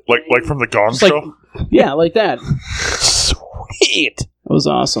 like from the Gong Just like- Show. Yeah, like that. Sweet. It was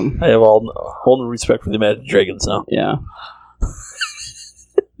awesome. I have whole new respect for the Imagine Dragons now. Yeah.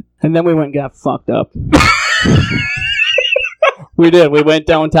 And then we went and got fucked up. We did. We went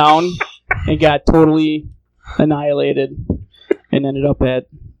downtown and got totally annihilated and ended up at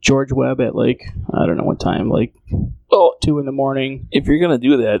George Webb at I don't know what time, 2 in the morning. If you're gonna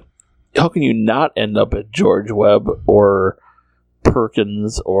do that, how can you not end up at George Webb or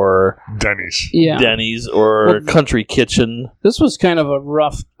Perkins or Denny's. Yeah. Denny's or Well, Country Kitchen? This was kind of a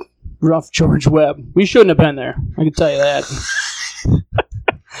rough George Webb. We shouldn't have been there. I can tell you that.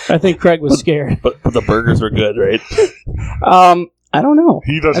 I think Craig was scared. But the burgers were good, right? I don't know.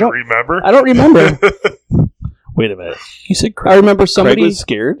 He doesn't remember. I don't remember. Wait a minute. You said Craig, I remember Craig somebody. was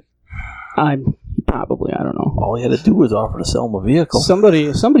scared? I don't know. All he had to do was offer to sell him a vehicle. Somebody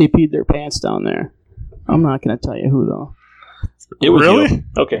peed their pants down there. I'm not going to tell you who though. It was Really? you.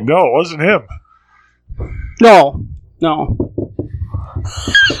 Okay. No, it wasn't him. No.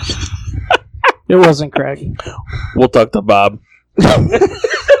 It wasn't Craig. We'll talk to Bob.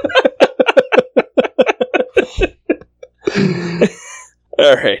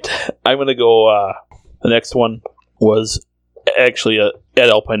 All right. I'm going to go. The next one was actually at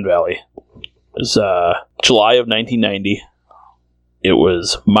Alpine Valley. It was July of 1990. It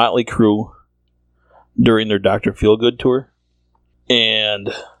was Motley Crue, during their Dr. Feelgood tour.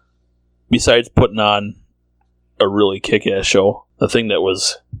 And besides putting on a really kick-ass show, the thing that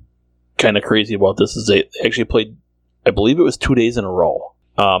was kind of crazy about this is they actually played, I believe it was 2 days in a row.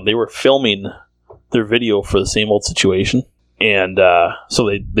 They were filming their video for the Same Old Situation, and so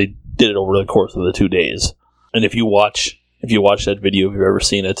they did it over the course of the 2 days. And if you watch that video, if you've ever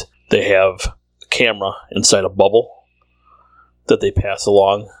seen it, they have a camera inside a bubble that they pass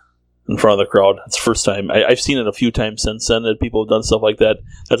along in front of the crowd. It's the first time. I've seen it a few times since then that people have done stuff like that.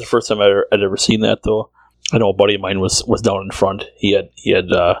 That's the first time I'd ever seen that, though. I know a buddy of mine was down in front. He had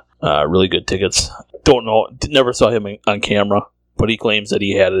really good tickets. Don't know. Never saw him on camera, but he claims that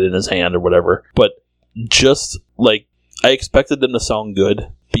he had it in his hand or whatever. But just like I expected them to sound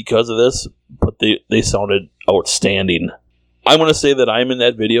good because of this, but they sounded outstanding. I'm going to say that I'm in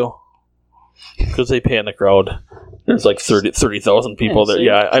that video because they pan the crowd. There's like 30,000 people there.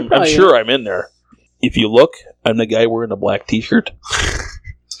 Yeah, I'm sure I'm in there. If you look, I'm the guy wearing a black T-shirt.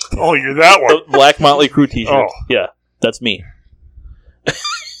 Oh, you're that one. The black Motley Crue T-shirt. Oh. Yeah, that's me.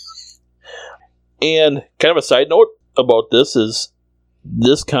 And kind of a side note about this is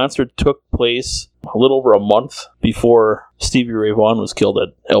this concert took place a little over a month before Stevie Ray Vaughan was killed at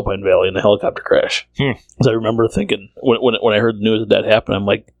Alpine Valley in a helicopter crash. Because I remember thinking, when I heard the news that happened, I'm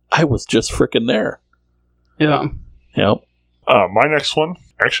like, I was just freaking there. Yeah. Yep. My next one,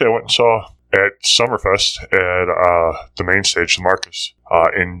 actually, I went and saw at Summerfest at the main stage, the Marcus,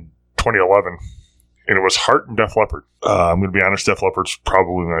 in 2011, and it was Heart and Def Leppard. I'm going to be honest, Def Leppard's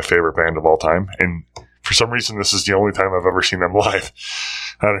probably my favorite band of all time, and for some reason, this is the only time I've ever seen them live.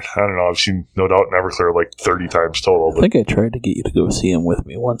 I don't know. I've seen No Doubt and Everclear like 30 times total. But I think I tried to get you to go see him with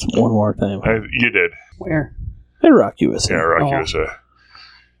me one more time. You did. Where? At Rock USA. Yeah, Rock USA.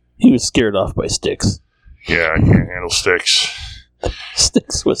 He was scared off by Styx. Yeah, I can't handle Styx.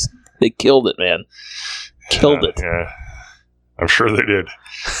 Styx they killed it, man. Killed it. Yeah, I'm sure they did.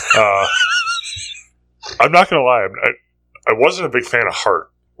 I'm not going to lie. I wasn't a big fan of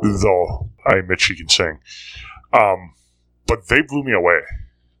Heart, though I admit she can sing. But they blew me away.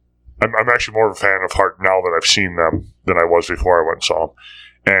 I'm actually more of a fan of Heart now that I've seen them than I was before I went and saw them.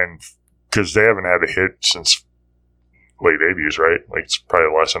 And because they haven't had a hit since late 80s, right? Like, it's probably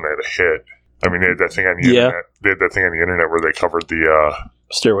the last time they had a hit. I mean, they had that thing on the internet. They had that thing on the internet where they covered the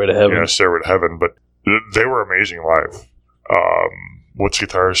Stairway to Heaven. Yeah, Stairway to Heaven. But they were amazing live. What's the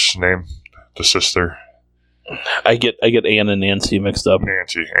guitarist's name? The sister. I get Ann and Nancy mixed up.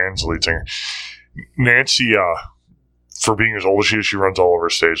 Nancy, Ann's the lead singer. Nancy, for being as old as she is, she runs all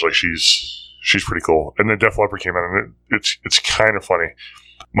over stage. Like she's pretty cool. And then Def Leppard came in, and it's kind of funny.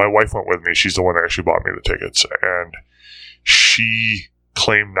 My wife went with me. She's the one that actually bought me the tickets, and she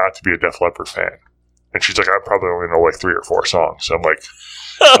claimed not to be a Def Leppard fan. And she's like, I probably only know like 3 or 4 songs. I'm like,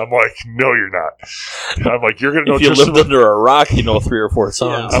 no, you're not. I'm like, you're gonna know. If you lived under a rock, you know 3 or 4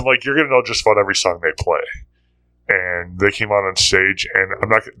 songs. Yeah. I'm like, you're gonna know just about every song they play. And they came out on stage,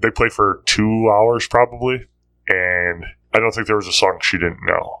 and they played for 2 hours probably, and I don't think there was a song she didn't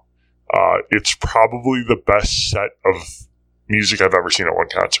know. It's probably the best set of music I've ever seen at one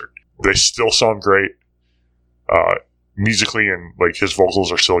concert. They still sound great. Musically, and like his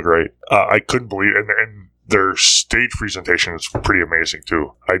vocals are still great. I couldn't believe it. And their stage presentation is pretty amazing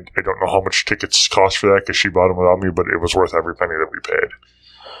too. I don't know how much tickets cost for that because she bought them without me, but it was worth every penny that we paid.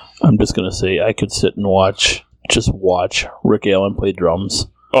 I'm just gonna say I could sit and watch Rick Allen play drums.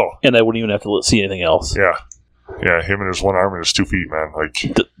 Oh, and I wouldn't even have to see anything else. Yeah, him and his one arm and his 2 feet, man. Like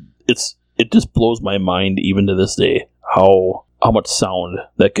it just blows my mind even to this day how much sound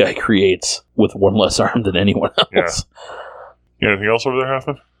that guy creates with one less arm than anyone else. Yeah. Anything else over there,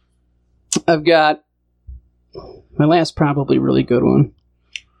 Hoffman? I've got my last probably really good one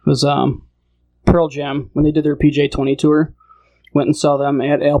was Pearl Jam when they did their PJ20 tour. Went and saw them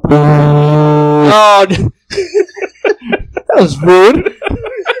at Alpine. Oh, that was rude.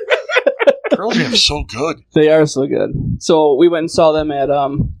 Pearl Jam's so good. They are so good. So we went and saw them at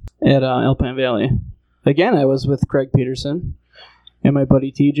Alpine Valley. Again, I was with Craig Peterson and my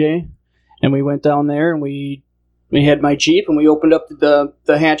buddy TJ, and we went down there and we had my Jeep, and we opened up the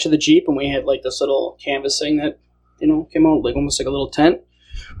hatch of the Jeep, and we had like this little canvas thing that came out like almost like a little tent.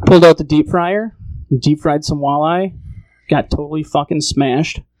 Pulled out the deep fryer, deep fried some walleye, got totally fucking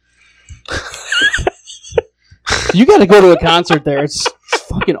smashed. You got to go to a concert there. It's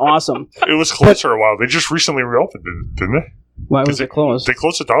fucking awesome. It was closed for a while. They just recently reopened it, didn't they? Why was it closed? They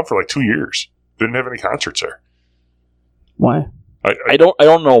closed it down for like 2 years. Didn't have any concerts there. Why? I don't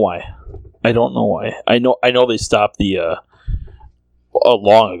know why. I don't know why. I know they stopped the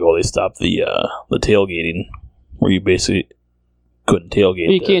long ago they stopped the tailgating where you basically couldn't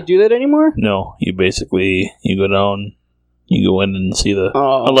tailgate. You there. can't do that anymore? No, you go down, you go in and see the...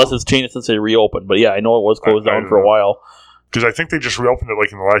 Unless it's changed since they reopened. But yeah, I know it was closed down for a while. Because I think they just reopened it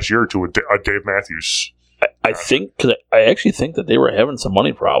like in the last year or two with Dave Matthews. I think, because I actually think that they were having some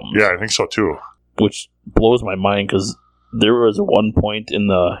money problems. Yeah, I think so too. Which blows my mind, because there was one point in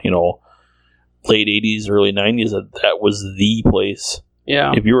the, late 80s, early 90s that was the place.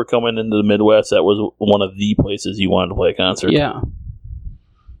 Yeah. If you were coming into the Midwest, that was one of the places you wanted to play a concert. Yeah.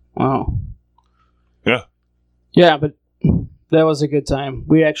 Wow. Yeah. Yeah, but that was a good time.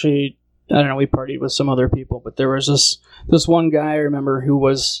 We actually, I don't know, we partied with some other people, but there was this one guy I remember who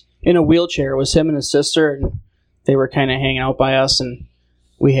was in a wheelchair. It was him and his sister, and they were kind of hanging out by us, and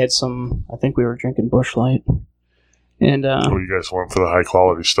we had I think we were drinking Busch Light. And, you guys went for the high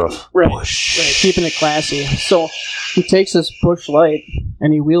quality stuff. Right, keeping it classy. So he takes this Busch Light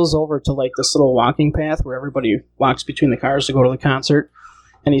and he wheels over to like this little walking path where everybody walks between the cars to go to the concert,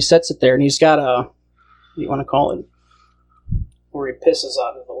 and he sets it there, and he's got what do you want to call it, where he pisses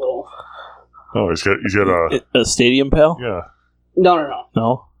out of the little. Oh, he's got a stadium pal. Yeah.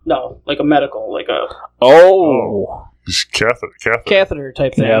 No, like a medical, like a he's catheter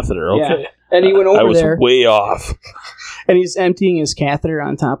type thing. Catheter, okay. Yeah. And he went over there. I was way off. And he's emptying his catheter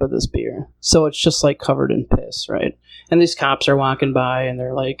on top of this beer. So it's just like covered in piss, right? And these cops are walking by and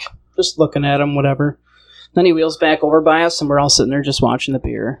they're like just looking at him, whatever. Then he wheels back over by us and we're all sitting there just watching the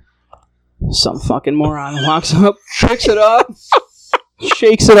beer. Some fucking moron walks up, picks it up,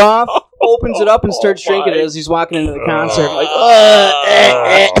 shakes it off, opens it up and starts drinking it as he's walking into the concert.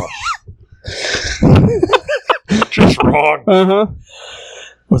 Just wrong. Uh-huh.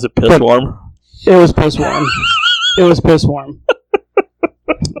 Was it piss warm? It was piss warm. It was piss warm.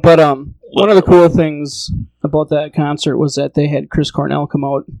 But one of the cool things about that concert was that they had Chris Cornell come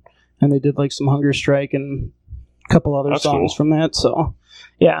out and they did like some Hunger Strike and a couple other songs from that. So,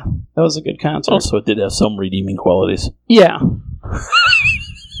 yeah, that was a good concert. Also, it did have some redeeming qualities. Yeah.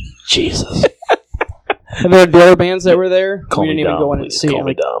 Jesus. And the other bands that were there, Call we didn't even go in and see. Call me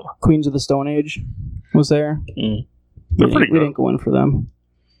like dumb. Queens of the Stone Age was there. They're pretty good. We didn't go in for them.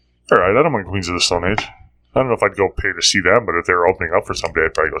 All right, I don't mind Queens of the Stone Age. I don't know if I'd go pay to see them, but if they were opening up for somebody,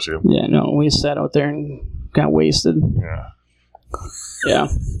 I'd probably go see them. Yeah, no, we sat out there and got wasted. Yeah. Yeah.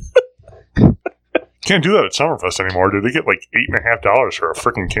 Can't do that at Summerfest anymore, do they? Get like $8.50 for a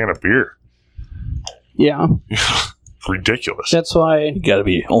freaking can of beer. Yeah. Ridiculous. That's why You gotta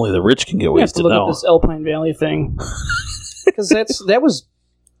be, only the rich can get we have to wasted look now. at this Alpine Valley thing. Because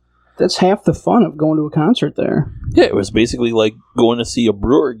that's half the fun of going to a concert there. Yeah, it was basically like going to see a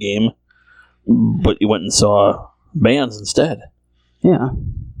Brewer game, but you went and saw bands instead. Yeah.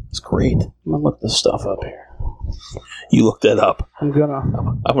 It's great. I'm going to look this stuff up here. You look that up. I'm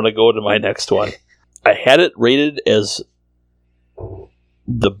gonna go to my next one. I had it rated as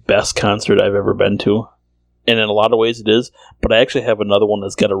the best concert I've ever been to, and in a lot of ways it is. But I actually have another one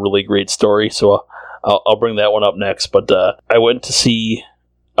that's got a really great story, so I'll bring that one up next. But I went to see.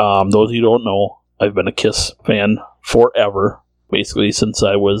 Those of you who don't know, I've been a Kiss fan forever, basically since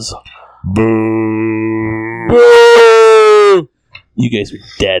I was. Boo! Boo! You guys are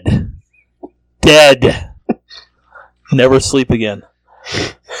dead. Dead. Never sleep again.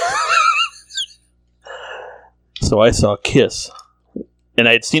 So I saw Kiss, and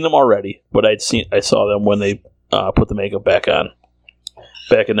I'd seen them already, but I saw them when they put the makeup back on,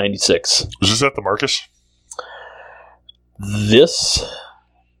 back in '96. Was this at the Marcus? This,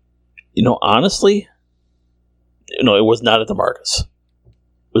 honestly, it was not at the Marcus.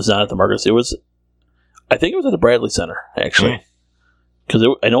 It was not at the Marcus. It was, I think it was at the Bradley Center, actually, because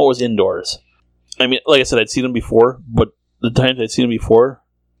I know it was indoors. I mean, like I said, I'd seen them before, but the times I'd seen them before,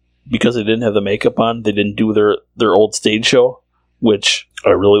 because they didn't have the makeup on, they didn't do their old stage show, which I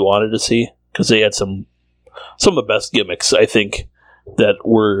really wanted to see, because they had some of the best gimmicks, I think, that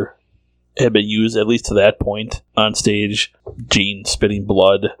had been used, at least to that point, on stage. Gene spitting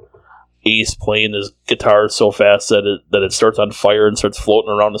blood, Ace playing his guitar so fast that it starts on fire and starts floating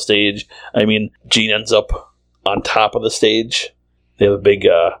around the stage. I mean, Gene ends up on top of the stage. They have a big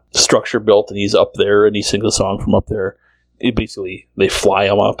structure built, and he's up there, and he sings a song from up there. Basically, they fly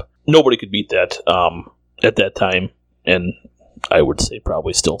him up. Nobody could beat that at that time, and I would say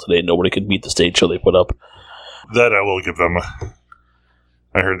probably still today, nobody could beat the stage show they put up. That I will give them.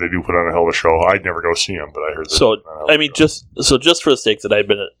 I heard they do put on a hell of a show. I'd never go see them, but I heard. So I mean, just for the sake that I've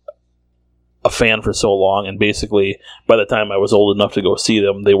been a fan for so long, and basically by the time I was old enough to go see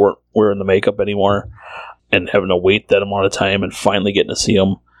them, they weren't wearing the makeup anymore, and having to wait that amount of time and finally getting to see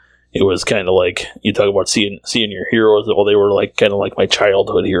them, it was kind of like, you talk about seeing your heroes. Well, they were like kind of like my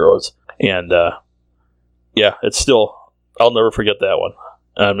childhood heroes, and yeah, it's still I'll never forget that one.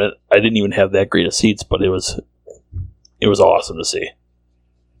 I didn't even have that great of seats, but it was awesome to see.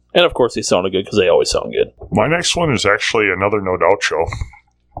 And of course, they sounded good because they always sound good. My next one is actually another No Doubt show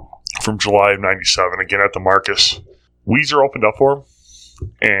from July of '97. Again at the Marcus. Weezer opened up for him,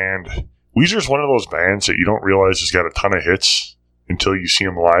 and Weezer's one of those bands that you don't realize has got a ton of hits until you see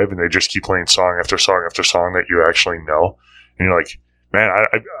them live, and they just keep playing song after song after song that you actually know. And you're like, man,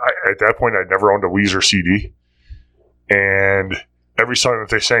 I at that point, I'd never owned a Weezer CD. And every song that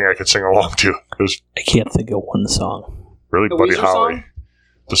they sang, I could sing along to. It was I can't think of one song. really The Buddy Weezer Holly. song?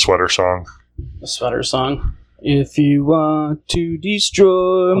 The Sweater song. The sweater song. If you want to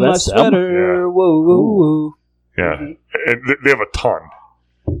destroy my that's them? sweater, Yeah. whoa, whoa, whoa. Yeah. And they have a ton.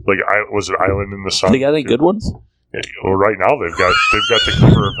 Like, was it Island in the Sun? They got any good ones? Yeah, well, right now they've got the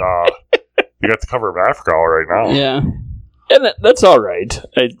cover of they got the cover of Africa all right now. Yeah. And that's all right.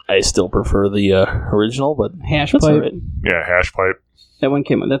 I still prefer the original, but Hash that's all pipe. right. Yeah, Hash Pipe. That one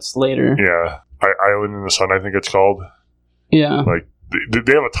came out. That's later. Yeah, Island in the Sun, I think it's called. Yeah. Like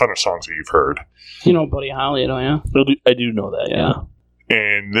they have a ton of songs that you've heard. You know Buddy Holly, don't you? I do know that, yeah.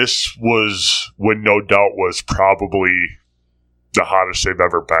 And this was when No Doubt was probably the hottest they've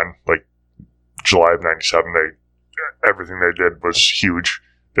ever been. Like July of '97, everything they did was huge.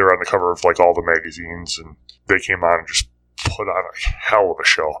 They were on the cover of like all the magazines, and they came on and just put on a hell of a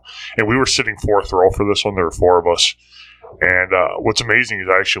show. And we were sitting fourth row for this one. There were four of us. And what's amazing is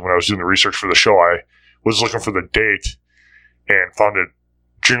actually when I was doing the research for the show, I was looking for the date and found a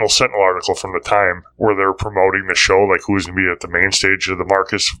Journal Sentinel article from the time where they were promoting the show, like who was going to be at the main stage of the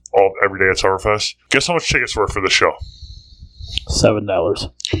Marcus every day at Summerfest. Guess how much tickets were for the show?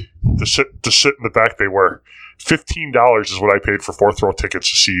 $7. To sit in the back, they were $15 is what I paid for fourth row tickets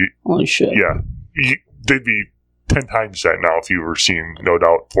to see. Holy shit. Yeah, they'd be 10 times that now if you were seeing No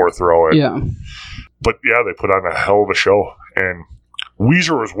Doubt fourth row. And, Yeah. But yeah, they put on a hell of a show, and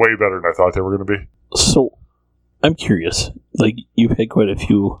Weezer was way better than I thought they were going to be. So, I'm curious. Like, you've had quite a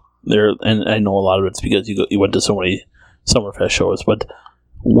few there, and I know a lot of it's because you went to so many Summerfest shows, but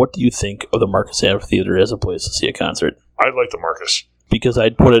what do you think of the Marcus Amphitheater as a place to see a concert? I like the Marcus. Because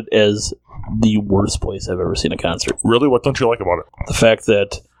I'd put it as the worst place I've ever seen a concert. Really, what don't you like about it? The fact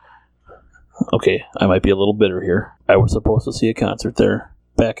that, okay, I might be a little bitter here. I was supposed to see a concert there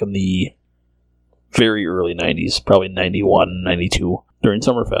back in the very early 90s, probably 91, 92, during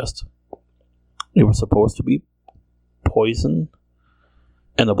Summerfest. It was supposed to be Poison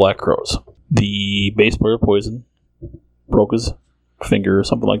and the Black Crowes. The bass player of Poison broke his finger or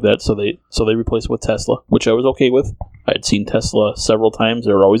something like that, so they replaced it with Tesla, which I was okay with. I had seen Tesla several times.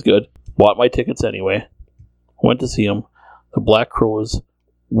 They were always good. Bought my tickets anyway. Went to see them. The Black Crowes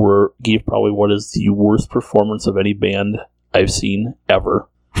gave probably what is the worst performance of any band I've seen ever.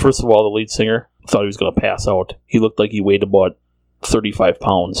 First of all, the lead singer thought he was going to pass out. He looked like he weighed about 35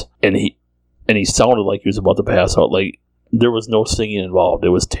 pounds, and he sounded like he was about to pass out. Like, there was no singing involved. It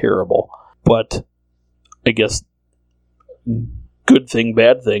was terrible. But I guess good thing,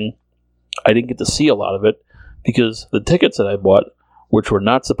 bad thing, I didn't get to see a lot of it because the tickets that I bought, which were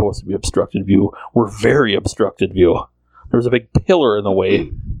not supposed to be obstructed view, were very obstructed view. There was a big pillar in the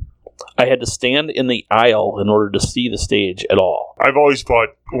way. I had to stand in the aisle in order to see the stage at all. I've always bought,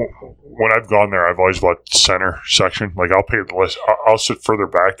 when I've gone there, I've always bought center section. Like, I'll pay the list. I'll sit further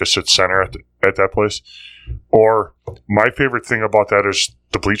back to sit center at that place. Or my favorite thing about that is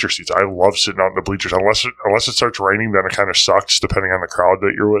the bleacher seats. I love sitting out in the bleachers. Unless it starts raining, then it kind of sucks depending on the crowd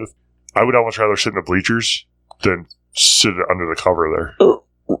that you're with. I would almost rather sit in the bleachers than sit under the cover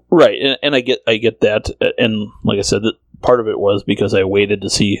there. Right, and I get that. And like I said, part of it was because I waited to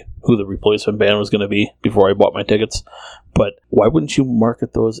see who the replacement band was going to be before I bought my tickets. But why wouldn't you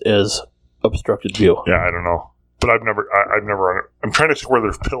market those as obstructed view? Yeah, I don't know. But I've never. I'm trying to think where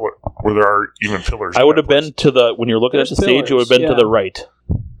there are even pillars. I would have been to when you're looking at the stage. It would have been pillars,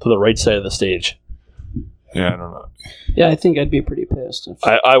 to the right side of the stage. Yeah, I don't know. Yeah, I think I'd be pretty pissed.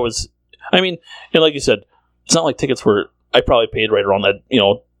 I was. I mean, and like you said, it's not like tickets were. I probably paid right around that,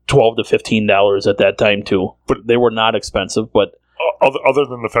 $12 to $15 at that time too. But they were not expensive. But other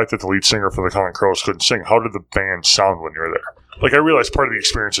than the fact that the lead singer for the Counting Crows couldn't sing, how did the band sound when you were there? Like, I realize part of the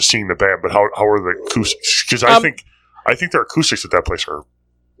experience is seeing the band, but how are the acoustics? Because I think their acoustics at that place are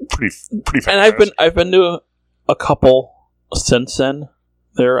pretty fantastic. And I've been to a couple since then.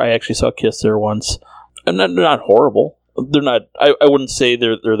 There, I actually saw Kiss there once, and they're not horrible. They're not. I wouldn't say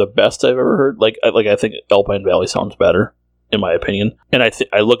they're the best I've ever heard. Like I think Alpine Valley sounds better, in my opinion. And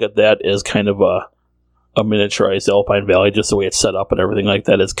I look at that as kind of a miniaturized Alpine Valley, just the way it's set up and everything like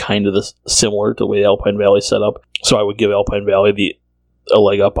that is kind of similar to the way Alpine Valley's set up. So I would give Alpine Valley a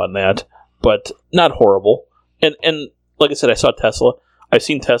leg up on that, but not horrible. And like I said, I saw Tesla. I've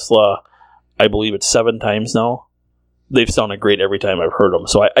seen Tesla, I believe it's 7 times now. They've sounded great every time I've heard them.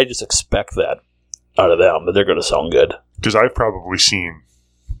 So I just expect that out of them, that they're going to sound good. Because I've probably seen,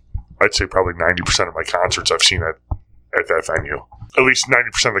 I'd say probably 90% of my concerts I've seen at that venue. At least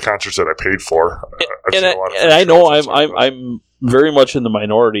 90% of the concerts that I paid for. I've seen a lot of and I know I'm very much in the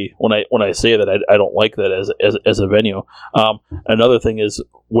minority when I say that I don't like that as a venue. Another thing is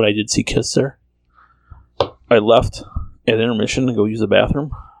when I did see Kiss there, I left at intermission to go use the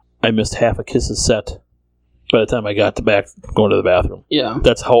bathroom. I missed half a Kiss's set by the time I got to back going to the bathroom. Yeah.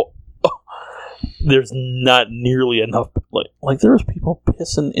 That's how there's not nearly enough. Like there was people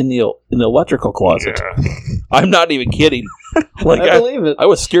pissing in the electrical closet. Yeah. I'm not even kidding. Like I believe it. I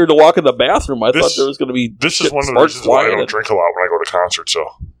was scared to walk in the bathroom. I thought there was going to be. This is one of the reasons why I don't drink a lot when I go to concerts. So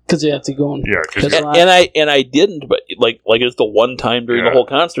because you have to go and and I didn't, but like it's the one time during the whole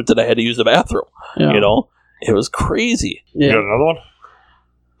concert that I had to use the bathroom. Yeah. You know, it was crazy. Yeah. You got another one?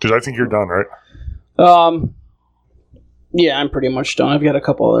 Because I think you're done, right? Yeah, I'm pretty much done. I've got a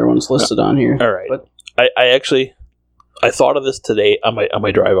couple other ones listed on here. All right, but I thought of this today on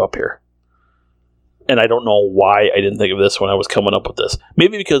my drive up here, and I don't know why I didn't think of this when I was coming up with this.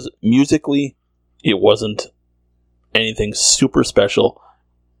 Maybe because musically, it wasn't anything super special,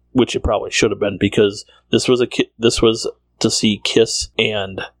 which it probably should have been, because this was to see Kiss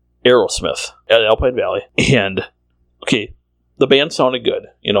and Aerosmith at Alpine Valley, and okay, the band sounded good.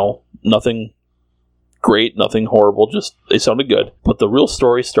 You know, nothing great, nothing horrible, just they sounded good. But the real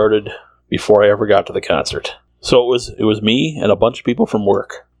story started before I ever got to the concert. So it was me and a bunch of people from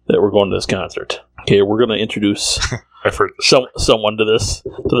work that were going to this concert. Okay, we're going to introduce I've heard this. someone to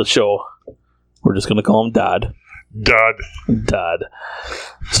the show. We're just going to call him Dodd. Dodd.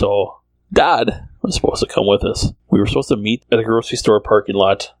 So Dodd was supposed to come with us. We were supposed to meet at a grocery store parking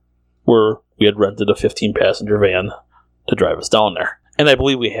lot where we had rented a 15-passenger van to drive us down there. And I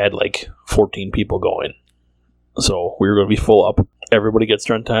believe we had like 14 people going. So we were going to be full up. Everybody gets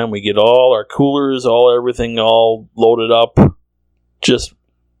there on time. We get all our coolers, everything all loaded up, just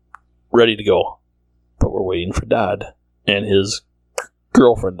ready to go. But we're waiting for Dodd and his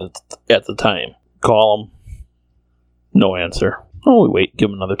girlfriend at the time. Call him. No answer. Oh, we wait. Give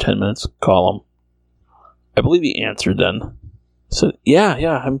him another 10 minutes. Call him. I believe he answered then. Said, yeah,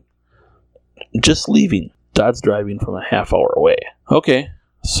 I'm just leaving. Dodd's driving from a half hour away. Okay,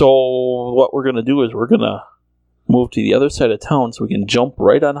 so what we're going to do is we're going to move to the other side of town so we can jump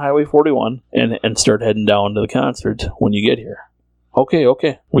right on Highway 41 and start heading down to the concert when you get here. Okay.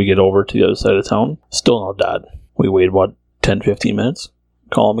 We get over to the other side of town. Still no Dodd. We wait about 10, 15 minutes.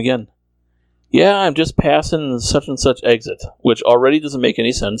 Call him again. Yeah, I'm just passing such and such exit, which already doesn't make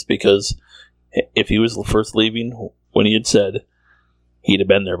any sense because if he was first leaving when he had said, he'd have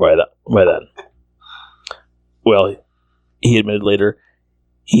been there by then. Well, he admitted later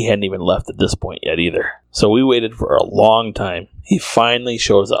he hadn't even left at this point yet either. So we waited for a long time. He finally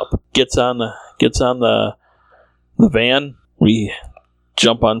shows up, gets on the van. We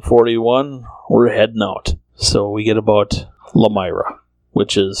jump on 41. We're heading out. So we get about Lamira,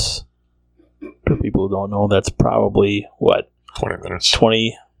 which is, for people who don't know, that's probably what 20 minutes.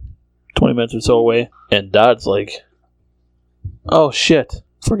 20 minutes or so away. And Dodd's like, "Oh shit,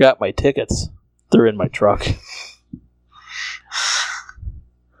 forgot my tickets. They're in my truck."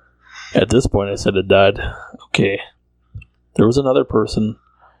 At this point, I said to Dodd, okay, there was another person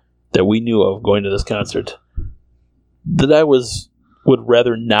that we knew of going to this concert that I would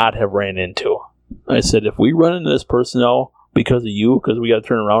rather not have ran into. I said, if we run into this person now because of you, because we got to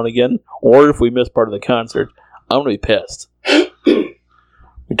turn around again, or if we miss part of the concert, I'm going to be pissed.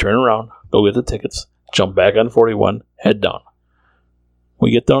 We turn around, go get the tickets, jump back on 41, head down.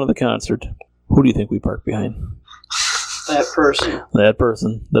 We get down to the concert. Who do you think we park behind? That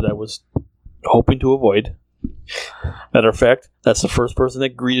person that I was hoping to avoid. Matter of fact, that's the first person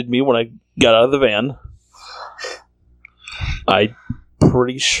that greeted me when I got out of the van. I'm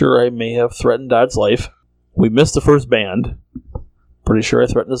pretty sure I may have threatened Dodd's life. We missed the first band. Pretty sure I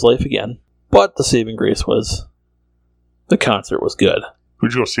threatened his life again. But the saving grace was the concert was good.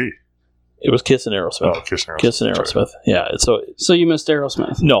 Who'd you go see? It was Kiss and Aerosmith. Oh, Kiss and Aerosmith. Kiss and Aerosmith. Yeah. So you missed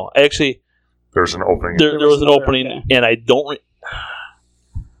Aerosmith? No, actually, there's an opening. There was an opening, okay. And I don't.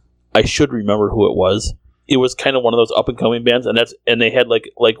 I should remember who it was. It was kind of one of those up and coming bands, and they had like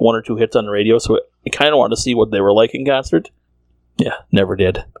one or two hits on the radio. So I kind of wanted to see what they were like in concert. Yeah, never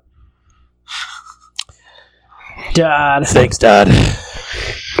did. Dodd. Thanks, Dodd.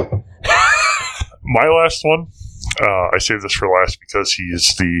 My last one. I saved this for last because he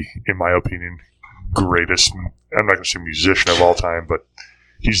is the, in my opinion, greatest. I'm not going to say musician of all time, but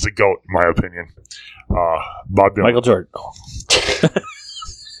He's the GOAT, in my opinion. Bob Dylan. Michael Jordan.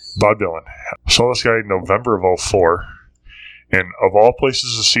 Bob Dylan. Saw this guy in November of 04. And of all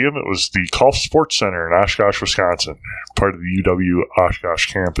places to see him, it was the Golf Sports Center in Oshkosh, Wisconsin, part of the UW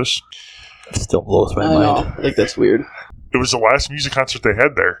Oshkosh campus. It still blows my I know. mind. I think that's weird. It was the last music concert they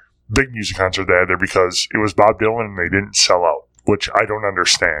had there. Big music concert they had there because it was Bob Dylan and they didn't sell out, which I don't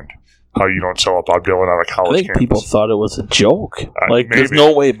understand. How you don't sell out Bob Dylan on a I college think campus. people thought it was a joke. There's maybe.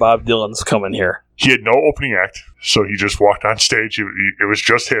 no way Bob Dylan's coming here. He had no opening act, so he just walked on stage. It was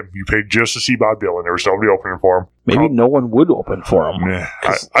just him. You paid just to see Bob Dylan. There was nobody opening for him. Maybe no one would open for him. Nah,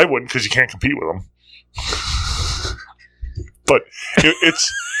 I wouldn't because you can't compete with him. But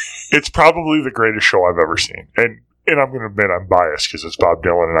it's probably the greatest show I've ever seen. And I'm going to admit I'm biased because it's Bob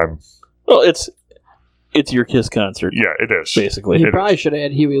Dylan and Well, it's your Kiss concert, yeah, it is. basically. He probably should have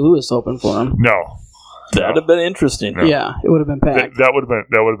had Huey Lewis open for him. No. That'd have been interesting. No. Yeah, it would have been packed. That would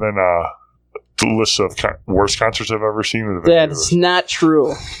have been the list of worst concerts I've ever seen. Would have been Huey That's Lewis. not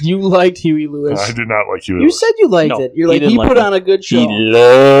true. You liked Huey Lewis. I did not like Huey You Lewis. said you liked No, it. You're he like, didn't he like put it. on a good show. He You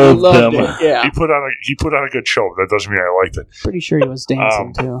loved loved them. it. Yeah. He put on a good show. But that doesn't mean I liked it. Pretty sure he was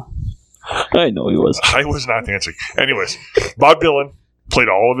dancing too. I know he was. I was not dancing. Anyways, Bob Dylan played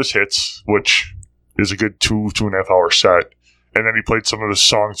all of his hits, which is a good 2.5 hour set. And then he played some of the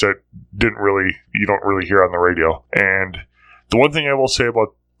songs that you don't really hear on the radio. And the one thing I will say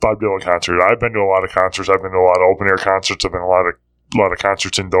about Bob Dylan concert, I've been to a lot of concerts. I've been to a lot of open air concerts. I've been to a lot of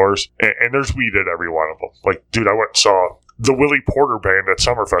concerts indoors. And there's weed at every one of them. Like, dude, I went and saw the Willie Porter band at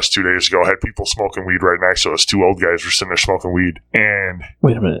Summerfest 2 days ago. Had people smoking weed right next to us. 2 old guys were sitting there smoking weed. And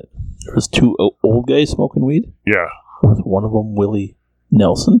Wait a minute. There was 2 old guys smoking weed? yeah. Was one of them Willie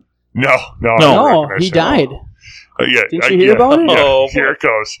Nelson? No. I No, don't recognize he him. died. Yeah, Didn't you hear about it? Yeah, Oh, here it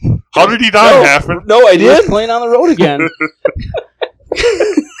goes. How did he die, Halfman? No, I He was did. playing on the road again.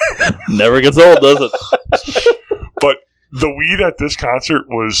 Never gets old, does it? But the weed at this concert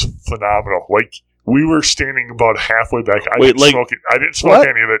was phenomenal. Like, we were standing about halfway back. I didn't smoke it. I didn't smoke What?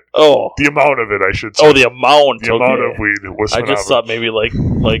 any of it. Oh. The amount of it, I should say. Oh, the amount. The amount okay. of weed was I phenomenal. just thought maybe like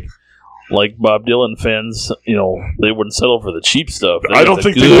Bob Dylan fans, they wouldn't settle for the cheap stuff. I don't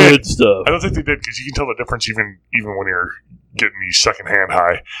think they good did. stuff. I don't think they did because you can tell the difference even when you're getting the secondhand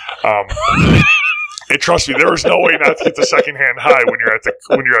high. And trust me, there was no way not to get the secondhand high when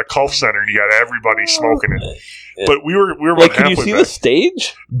you're at Golf Center and you got everybody smoking it. But we were about Like, can halfway you see back. the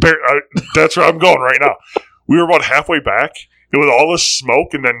stage? That's where I'm going right now. We were about halfway back. It was all this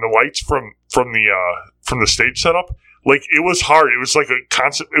smoke and then the lights from the stage setup. Like, it was hard. It was like a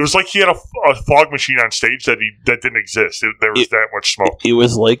constant. It was like he had a fog machine on stage that didn't exist. There was that much smoke. It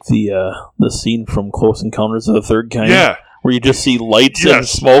was like the scene from Close Encounters of the Third Kind. Yeah. Where you just see lights and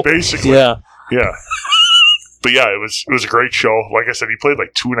Yes, smoke. basically. Yeah. Yeah. But yeah, it was a great show. Like I said, he played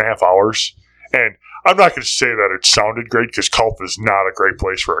like 2.5 hours. And I'm not going to say that it sounded great because Culp is not a great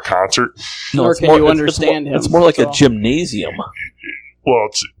place for a concert. Nor can you understand him. It's more like a So- gymnasium. Well,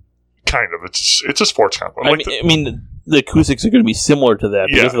 it's kind of. It's a sports complex. Like I mean, the acoustics are going to be similar to that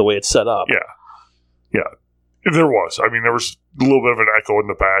because Yeah. of the way it's set up. Yeah. There was. I mean, there was a little bit of an echo in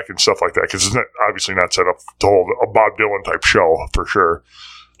the back and stuff like that because it's obviously not set up to hold a Bob Dylan type show for sure.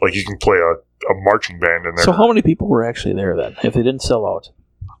 Like, you can play a marching band in there. So how many people were actually there then, if they didn't sell out?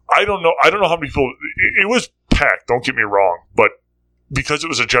 I don't know how many people. It was packed. Don't get me wrong, but because it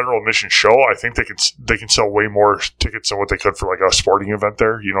was a general admission show, I think they can sell way more tickets than what they could for like a sporting event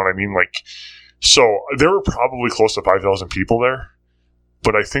there. You know what I mean? Like, so there were probably close to 5,000 people there,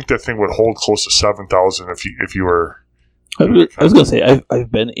 but I think that thing would hold close to 7,000 if you were. I was going to say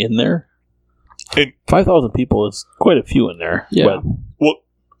I've been in there. And 5,000 people is quite a few in there. Yeah. But well,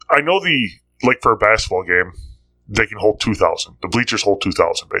 I know for a basketball game, they can hold 2,000. The bleachers hold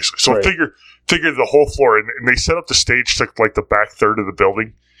 2,000 basically. So Right. figure the whole floor, and they set up the stage to like the back third of the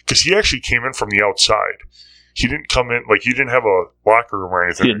building because he actually came in from the outside. He didn't come in like he didn't have a locker room or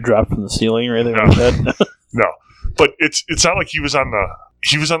anything. he didn't drop from the ceiling or anything No. like that. No, but it's not like he was on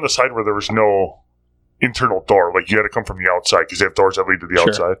the side where there was no internal door. Like you had to come from the outside because they have doors that lead to the Sure.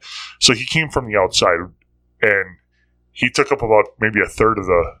 outside. So he came from the outside, and he took up about maybe a third of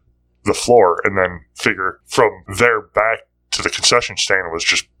the floor, and then figure from there back to the concession stand was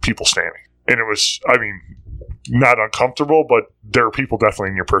just people standing, and it was, I mean, not uncomfortable, but there are people definitely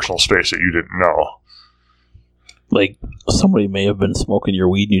in your personal space that you didn't know. Like, somebody may have been smoking your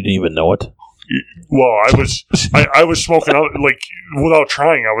weed and you didn't even know it. Well, I was smoking like without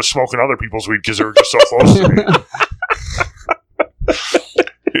trying. I was smoking other people's weed because they were just so close to me.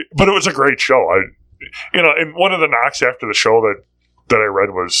 But it was a great show. And one of the knocks after the show that I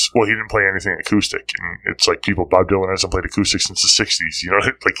read was, well, he didn't play anything acoustic. And it's like Bob Dylan hasn't played acoustic since the 60s. You know,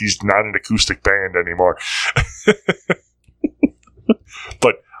 like he's not an acoustic band anymore.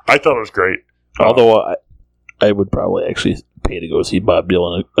 But I thought it was great. Although I would probably actually pay to go see Bob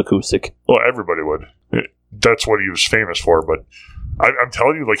Dylan acoustic. Well, everybody would. That's what he was famous for. But I'm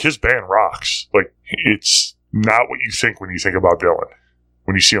telling you, like, his band rocks. Like, it's not what you think when you think about Dylan.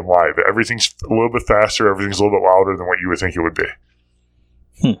 When you see him live, everything's a little bit faster, everything's a little bit louder than what you would think it would be.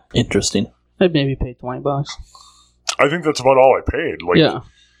 Interesting. I'd maybe pay $20. I think that's about all I paid. Like, Yeah.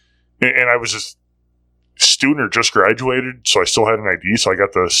 And I was just student or just graduated, so I still had an ID, so I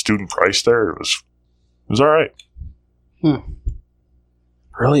got the student price there. It was all right.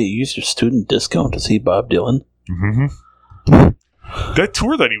 Really? You used your student discount to see Bob Dylan? Mm-hmm. That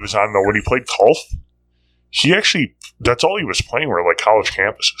tour that he was on, though, when he played golf, he actually, that's all he was playing were, like, college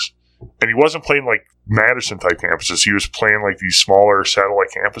campuses. And he wasn't playing, like, Madison-type campuses. He was playing, like, these smaller satellite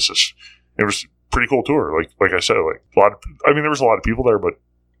campuses. It was a pretty cool tour. Like I said, like, there was a lot of people there, but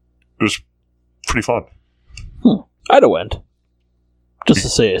it was pretty fun. I'd have went. Just to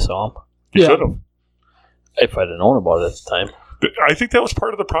say I saw him. You could have. If I'd have known about it at the time. I think that was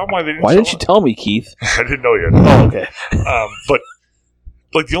part of the problem why they didn't Why didn't you it. tell me, Keith? I didn't know yet. Oh, okay. But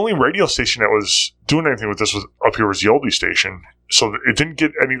like the only radio station that was doing anything with this was up here was the oldie station. So it didn't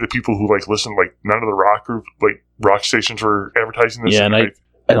get any of the people who like listened. Like none of the rock group, like rock stations were advertising this. Yeah, and I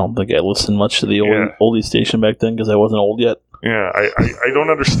don't think I listened much to the oldie station back then because I wasn't old yet. Yeah, I don't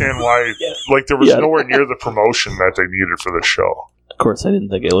understand why. Like there was nowhere near the promotion that they needed for the show. Of course, I didn't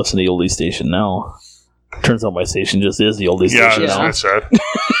think I listened to the oldie station now. Turns out my station just is the oldie station. Yeah, that's sad.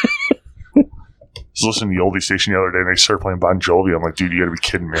 I was listening to the oldie station the other day and they started playing Bon Jovi. I'm like, dude, you gotta be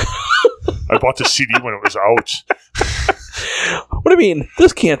kidding me. I bought the CD when it was out. What do you mean?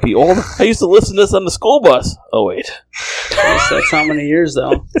 This can't be old. I used to listen to this on the school bus. Oh, wait. That's how many years,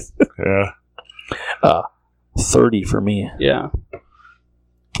 though? Yeah. 30 for me. Yeah.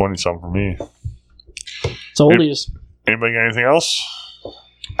 20-something for me. It's oldies. Anybody got anything else?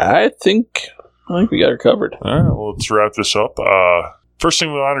 I think we got her covered. All right, well, let's wrap this up. First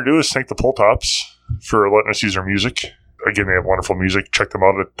thing we want to do is thank the Pull Tops for letting us use their music. Again, they have wonderful music. Check them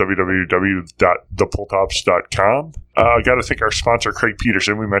out at www.thepulltops.com. I got to thank our sponsor, Craig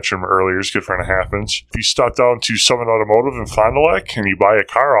Peterson. We mentioned him earlier. He's a good friend of Halfman's. If you stop down to Summit Automotive in Fond du Lac and you buy a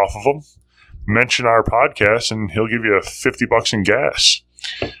car off of him, mention our podcast and he'll give you $50 in gas.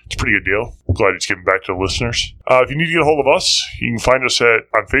 It's a pretty good deal. Glad he's giving back to the listeners. If you need to get a hold of us, you can find us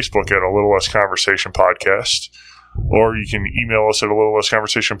on Facebook at A Little Less Conversation Podcast, or you can email us at A Little Less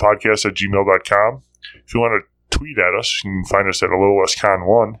Conversation Podcast at gmail.com. If you want to tweet at us, you can find us at A Little Less Con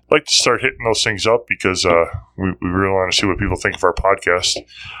 1. I'd like to start hitting those things up because we really want to see what people think of our podcast.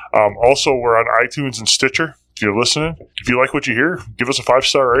 Also, we're on iTunes and Stitcher. If you're listening, if you like what you hear, give us a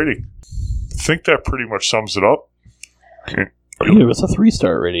 5-star rating. I think that pretty much sums it up. Give us a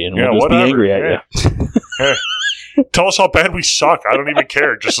 3-star rating and we'll just be angry at you. Hey, tell us how bad we suck. I don't even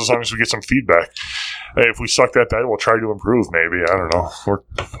care, just as long as we get some feedback. Hey, if we suck that bad, we'll try to improve, maybe. I don't know. We're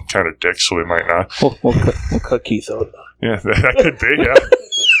kind of dicks, so we might not. We'll cut Keith out. Yeah, that could be, yeah.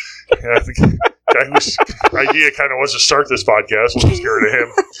 I think that whose idea kind of was to start this podcast. We'll just get rid of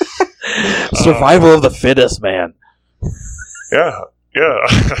him. Survival of the fittest, man. Yeah.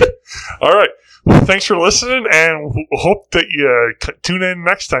 All right. Well, thanks for listening, and hope that you tune in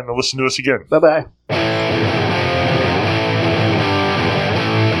next time to listen to us again. Bye-bye.